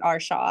throughout our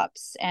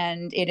shops,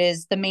 and it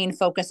is the main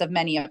focus of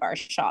many of our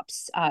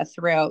shops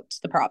throughout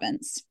the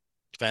province.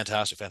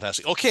 Fantastic,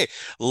 fantastic. Okay,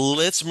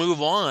 let's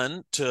move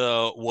on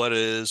to what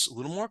is a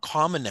little more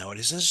common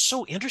nowadays. This is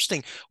so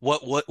interesting.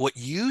 What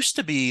used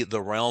to be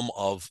the realm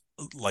of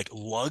like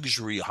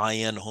luxury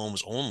high-end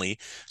homes only,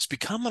 it's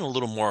becoming a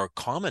little more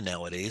common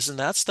nowadays, and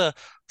that's the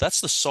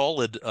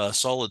solid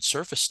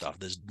surface stuff.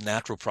 There's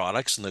natural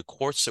products and the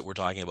quartz that we're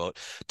talking about.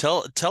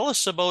 Tell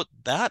us about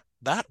that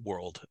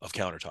world of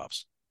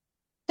countertops.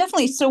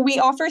 Definitely. So we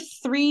offer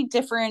three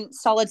different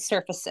solid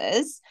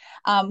surfaces.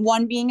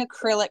 One being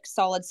acrylic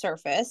solid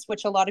surface,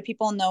 which a lot of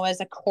people know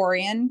as a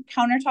Corian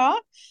countertop,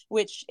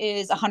 which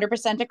is 100%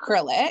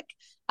 acrylic.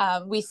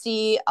 We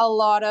see a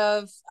lot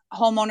of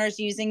homeowners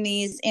using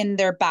these in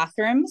their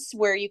bathrooms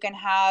where you can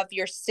have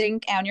your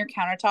sink and your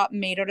countertop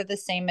made out of the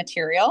same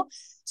material.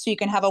 So you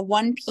can have a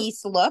one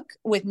piece look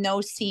with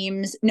no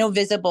seams, no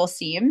visible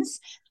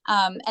seams.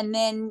 And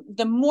then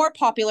the more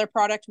popular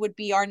product would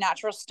be our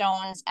natural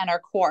stones and our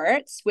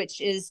quartz,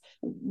 which is,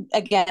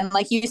 again,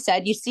 like you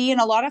said, you see in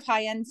a lot of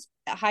high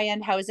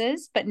end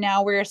houses, but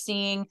now we're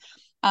seeing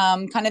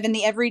kind of in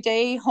the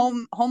everyday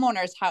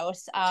homeowner's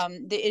house.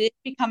 It is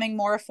becoming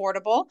more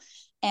affordable,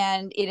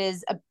 and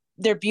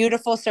they're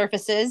beautiful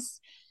surfaces.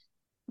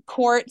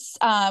 Quartz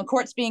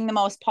being the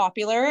most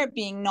popular,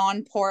 being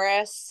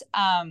non-porous.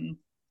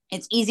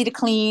 It's easy to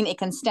clean. It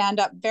can stand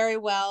up very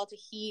well to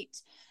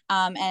heat.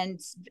 And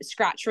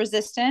scratch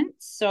resistant.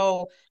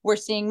 So we're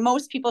seeing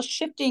most people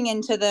shifting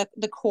into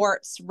the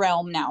quartz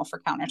realm now for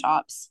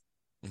countertops.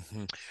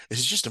 Hmm. This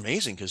is just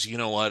amazing because you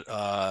know what?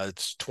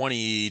 It's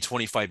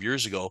 25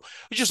 years ago.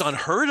 It's just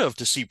unheard of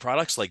to see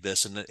products like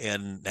this.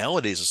 And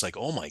nowadays it's like,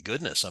 oh my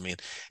goodness. I mean,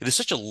 it is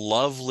such a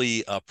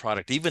lovely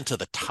product, even to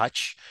the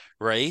touch,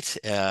 right?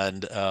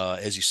 And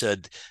as you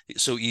said,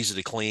 it's so easy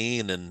to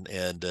clean and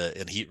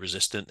heat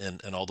resistant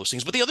and all those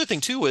things. But the other thing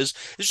too is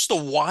it's just a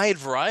wide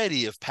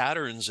variety of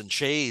patterns and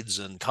shades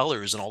and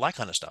colors and all that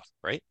kind of stuff,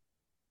 right?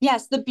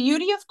 Yes, the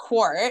beauty of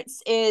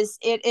quartz is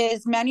it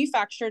is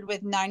manufactured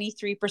with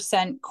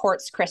 93%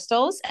 quartz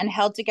crystals and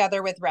held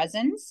together with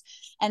resins.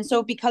 And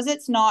so because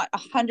it's not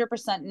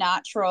 100%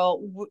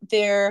 natural,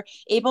 they're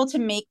able to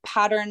make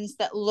patterns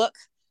that look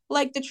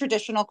like the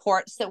traditional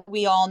quartz that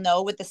we all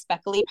know with the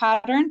speckly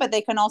pattern, but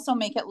they can also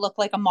make it look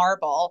like a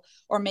marble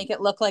or make it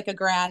look like a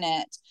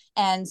granite.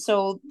 And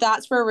so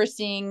that's where we're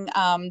seeing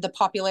the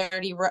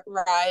popularity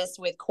rise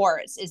with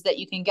quartz, is that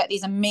you can get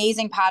these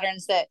amazing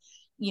patterns that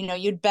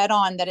you'd bet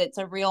on that it's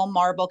a real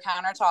marble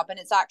countertop, and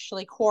it's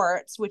actually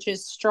quartz, which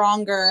is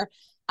stronger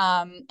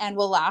and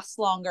will last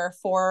longer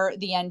for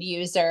the end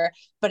user.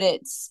 But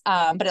it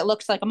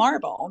looks like a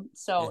marble,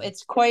 so Yeah.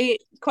 it's quite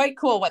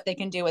cool what they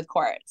can do with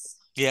quartz.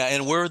 Yeah,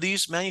 and where are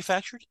these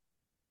manufactured?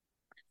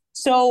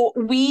 So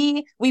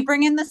we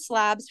bring in the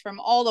slabs from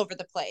all over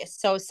the place.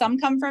 So some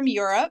come from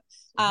Europe.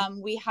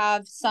 Mhm. We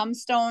have some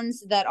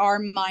stones that are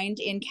mined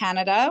in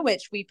Canada,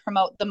 which we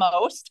promote the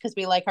most because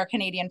we like our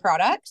Canadian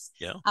products.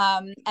 Yeah.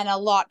 And a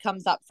lot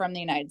comes up from the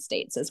United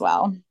States as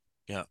well.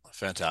 Yeah,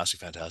 fantastic,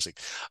 fantastic.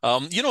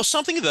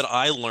 Something that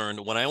I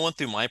learned when I went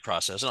through my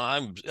process,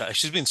 and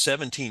she's been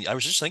 17. I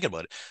was just thinking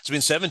about it. It's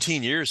been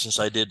 17 years since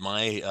I did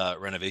my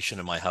renovation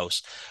in my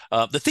house.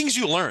 The things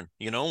you learn,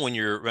 when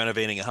you're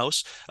renovating a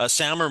house.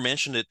 Sammer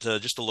mentioned it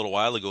just a little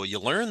while ago. You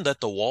learn that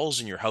the walls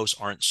in your house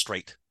aren't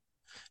straight.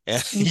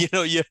 And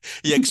you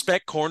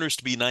expect corners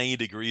to be 90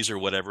 degrees or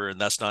whatever,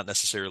 and that's not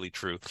necessarily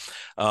true.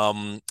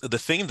 The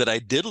thing that I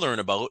did learn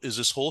about is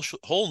this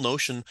whole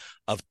notion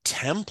of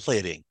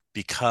templating,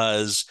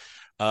 because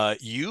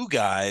you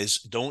guys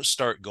don't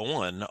start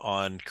going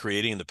on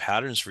creating the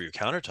patterns for your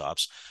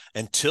countertops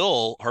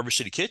until Harbor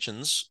City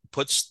Kitchens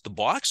puts the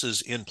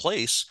boxes in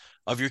place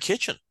of your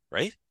kitchen,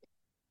 right?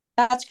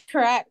 That's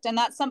correct. And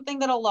that's something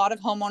that a lot of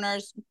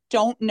homeowners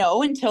don't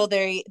know until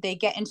they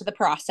get into the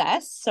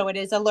process. So it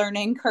is a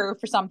learning curve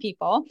for some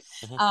people.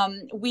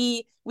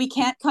 Mhm. We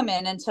can't come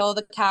in until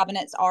the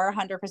cabinets are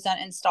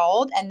 100%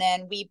 installed, and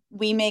then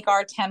we make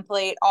our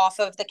template off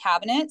of the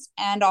cabinets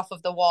and off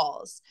of the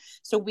walls.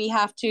 So we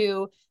have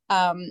to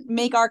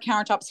make our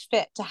countertops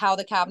fit to how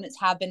the cabinets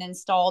have been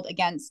installed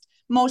against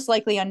most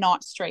likely a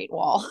not straight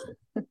wall.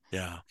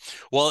 Yeah.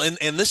 Well,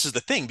 and this is the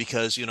thing,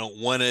 because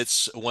when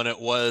it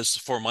was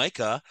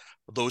Formica,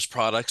 those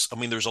products, I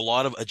mean, there's a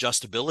lot of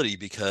adjustability,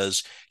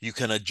 because you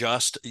can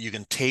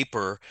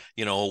taper,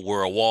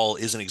 where a wall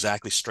isn't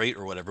exactly straight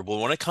or whatever. But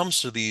when it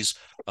comes to these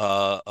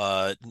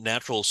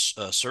natural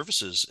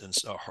surfaces and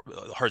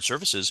hard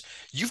surfaces,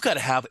 you've got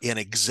to have an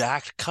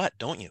exact cut,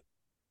 don't you?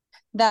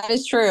 That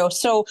is true.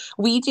 So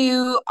we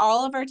do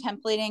all of our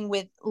templating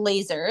with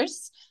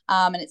lasers,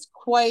 and it's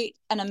quite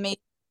an amazing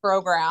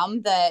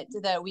program that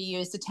we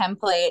use to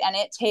template, and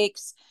it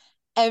takes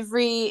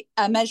every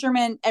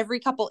measurement every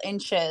couple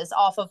inches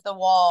off of the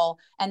wall,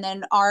 and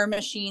then our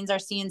machines, our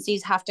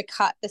CNCs, have to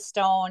cut the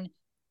stone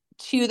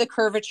to the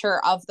curvature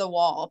of the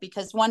wall,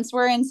 because once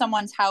we're in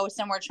someone's house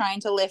and we're trying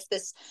to lift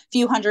this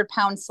few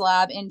 100-pound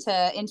slab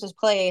into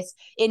place,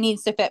 it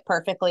needs to fit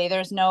perfectly.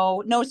 There's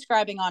no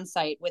scribing on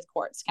site with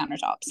quartz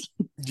countertops.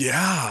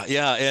 Yeah,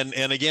 yeah,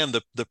 and again,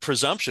 the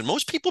presumption,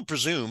 most people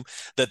presume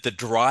that the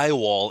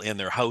drywall in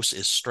their house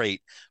is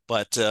straight,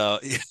 but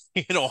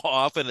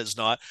often it's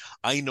not.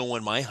 I know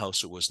in my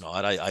house it was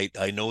not.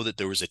 I know that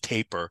there was a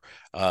taper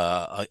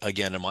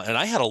again in my, and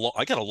I got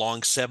a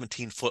long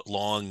 17-foot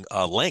long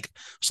length.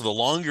 So the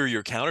longer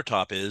your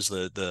countertop is,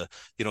 the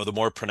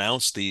more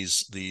pronounced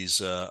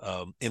these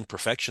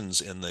imperfections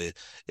in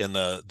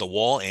the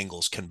wall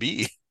angles can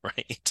be,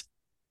 right?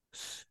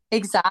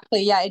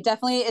 Exactly. Yeah, it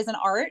definitely is an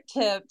art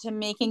to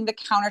making the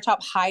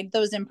countertop hide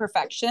those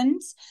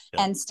imperfections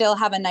Yeah. and still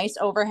have a nice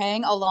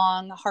overhang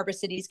along Harbor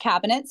City's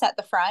cabinets at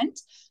the front.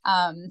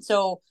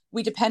 So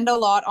we depend a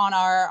lot on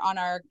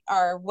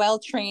our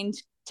well-trained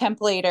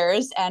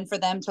templators, and for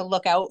them to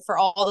look out for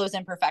all those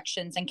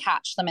imperfections and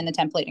catch them in the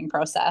templating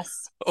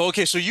process.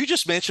 Okay, so you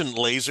just mentioned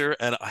laser,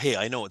 and hey,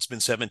 I know it's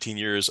been 17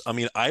 years. I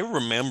mean, I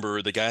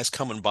remember the guys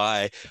coming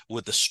by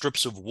with the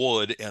strips of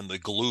wood and the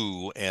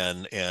glue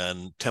and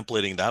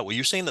templating that way.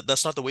 You're saying that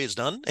that's not the way it's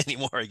done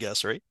anymore, I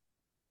guess, right?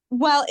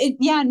 Well,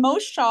 yeah, in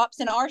most shops,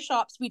 in our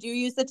shops, we do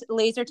use the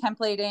laser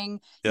templating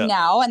Yeah.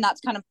 now, and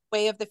that's kind of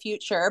way of the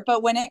future.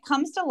 But when it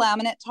comes to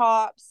laminate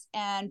tops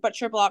and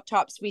butcher block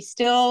tops, we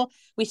still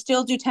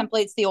do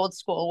templates the old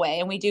school way,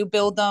 and we do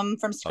build them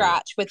from Oh yeah.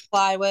 scratch with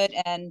plywood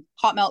and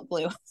hot melt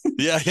glue.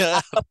 Yeah,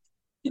 yeah.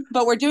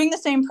 But we're doing the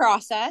same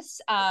process.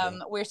 Yeah.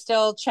 We're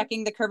still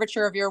checking the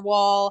curvature of your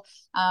wall,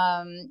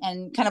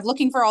 and kind of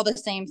looking for all the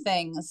same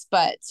things.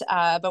 But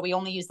we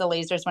only use the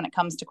lasers when it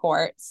comes to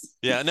quartz.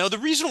 Yeah. Now, the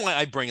reason why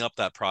I bring up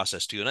that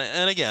process too,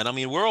 and again, I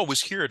mean, we're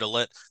always here to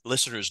let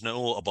listeners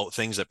know about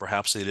things that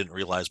perhaps they didn't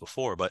realize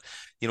before. But,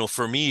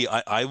 for me,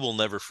 I will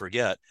never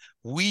forget,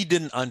 we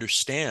didn't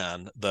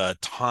understand the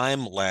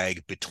time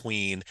lag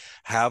between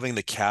having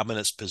the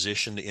cabinets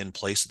positioned in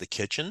place of the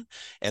kitchen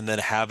and then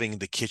having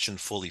the kitchen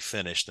fully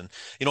finished. And,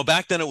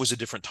 back then it was a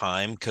different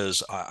time,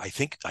 because I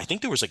think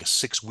there was like a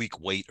 6 week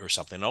wait or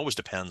something. It always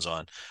depends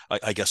on,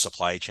 I guess,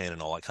 supply chain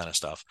and all that kind of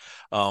stuff.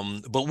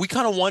 But we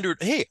kind of wondered,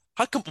 hey,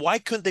 why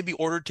couldn't they be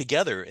ordered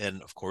together?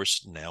 And of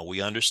course, now we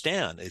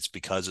understand. It's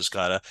because it's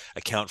got to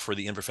account for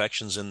the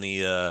imperfections in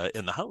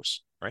the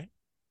house, right?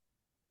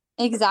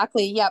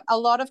 Exactly. Yeah. A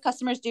lot of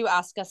customers do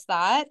ask us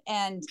that.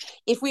 And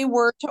if we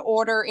were to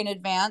order in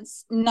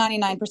advance,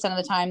 99% of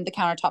the time, the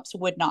countertops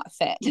would not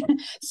fit.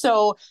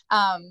 So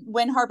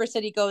when Harbor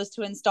City goes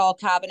to install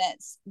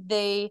cabinets,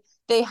 they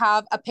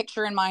have a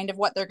picture in mind of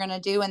what they're going to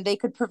do, and they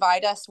could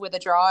provide us with a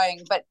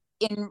drawing. But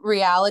in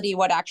reality,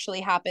 what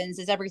actually happens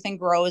is everything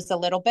grows a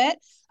little bit.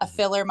 A Mhm.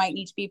 filler might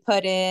need to be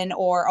put in,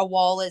 or a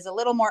wall is a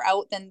little more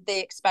out than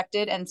they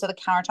expected. And so the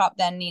countertop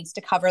then needs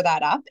to cover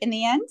that up in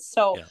the end.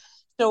 So Yeah.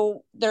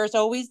 so there's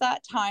always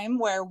that time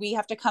where we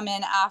have to come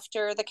in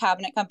after the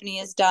cabinet company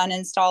is done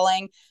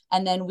installing,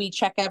 and then we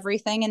check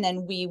everything, and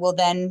then we will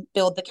then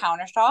build the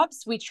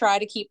countertops. We try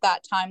to keep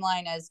that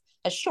timeline as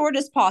short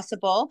as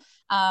possible.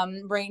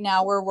 Right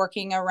now we're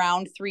working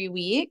around 3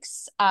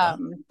 weeks, Uh,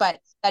 but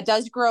that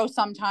does grow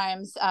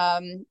sometimes.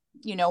 When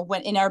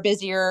in our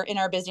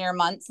busier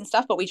months and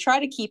stuff, but we try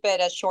to keep it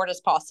as short as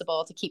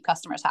possible to keep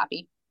customers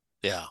happy.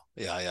 yeah,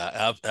 yeah,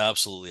 yeah.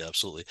 Absolutely,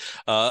 absolutely.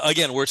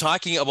 Again, we're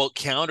talking about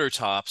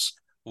countertops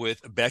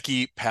with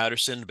Becky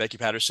Patterson,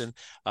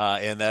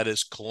 and that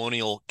is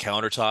Colonial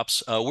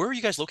Countertops. Where are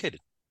you guys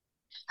located?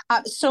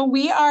 So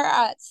we are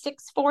at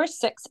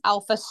 646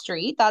 Alpha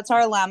Street. That's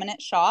our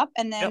laminate shop.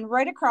 And Yep. then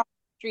right across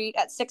the street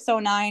at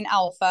 609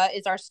 Alpha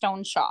is our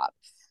stone shop.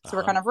 So we're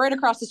Uh-huh. kind of right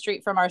across the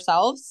street from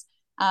ourselves.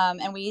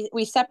 And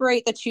we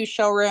separate the two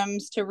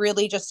showrooms to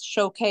really just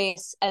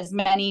showcase as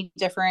many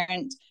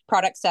different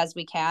products as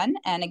we can,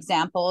 and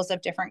examples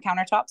of different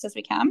countertops as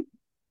we can.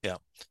 Yeah,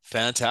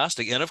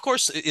 fantastic. And of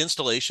course,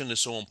 installation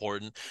is so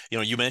important.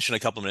 You mentioned a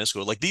couple of minutes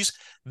ago, like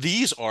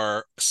these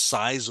are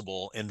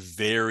sizable and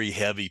very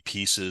heavy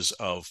pieces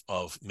of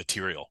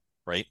material,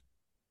 right?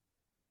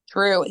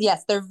 True.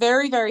 Yes, they're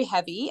very, very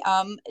heavy.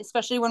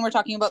 Especially when we're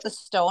talking about the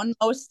stone.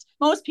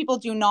 Most people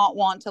do not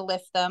want to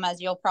lift them, as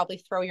you'll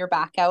probably throw your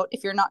back out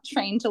if you're not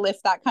trained to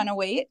lift that kind of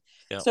weight.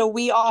 Yeah. So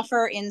we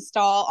offer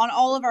install on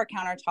all of our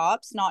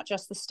countertops, not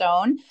just the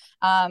stone.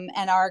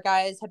 And our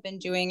guys have been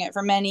doing it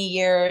for many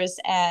years,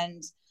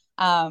 and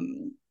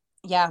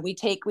yeah, we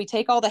take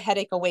all the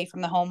headache away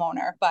from the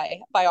homeowner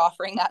by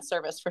offering that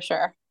service for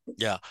sure.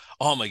 Yeah.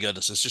 Oh my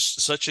goodness. It's just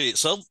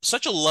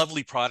such a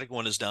lovely product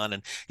when it's done.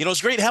 And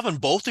it's great having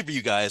both of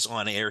you guys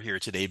on air here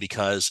today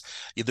because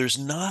there's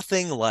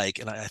nothing like,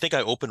 and I think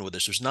I opened with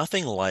this, there's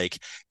nothing like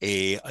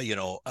a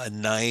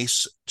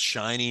nice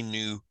shiny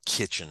new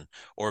kitchen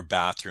or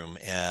bathroom,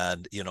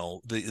 and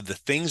the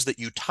things that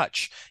you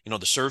touch,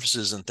 the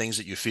surfaces and things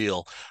that you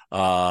feel,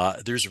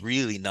 there's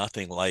really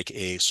nothing like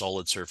a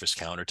solid surface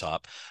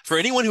countertop. For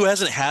anyone who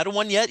hasn't had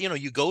one yet,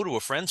 you go to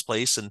a friend's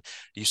place and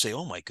you say,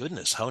 oh my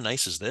goodness, how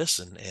nice is this?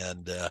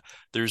 And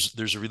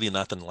there's really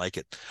nothing like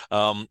it.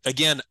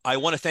 Again, I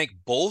want to thank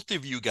both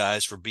of you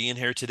guys for being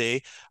here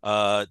today.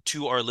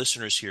 To our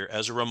listeners here,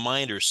 as a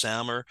reminder,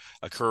 Samer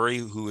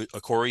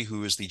Akori,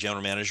 who is the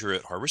general manager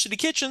at Harbor City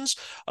Kitchens,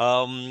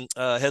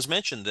 has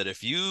mentioned that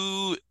if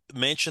you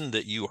mentioned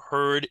that you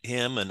heard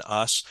him and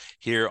us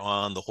here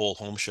on the Whole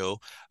Home Show,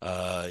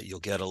 you'll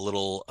get a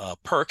little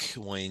perk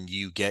when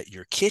you get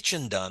your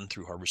kitchen done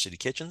through Harbor City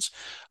Kitchens.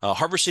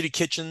 Harbor City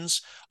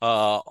Kitchens,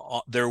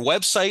 their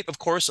website, of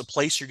course, a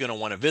place you're going to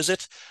want to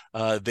visit.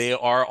 They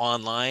are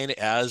online,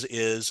 as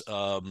is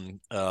Colonial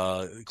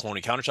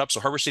Countertop. So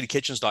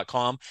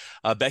harborcitykitchens.com.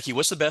 Becky,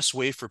 what's the best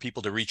way for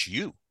people to reach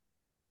you?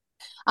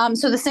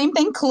 So the same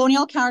thing,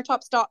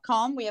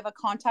 colonialcountertops.com. We have a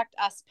contact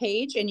us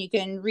page, and you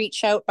can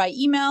reach out by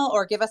email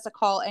or give us a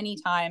call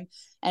anytime,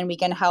 and we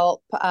can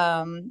help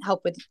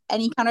with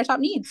any countertop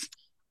needs.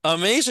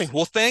 Amazing.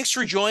 Well, thanks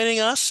for joining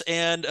us.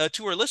 And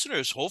to our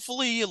listeners,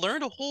 hopefully you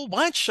learned a whole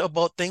bunch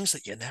about things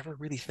that you never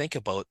really think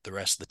about the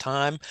rest of the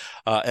time.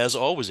 As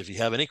always, if you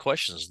have any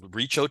questions,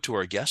 reach out to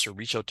our guests or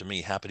reach out to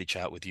me. Happy to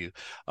chat with you.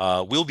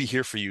 We'll be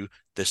here for you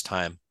this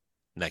time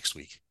next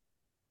week.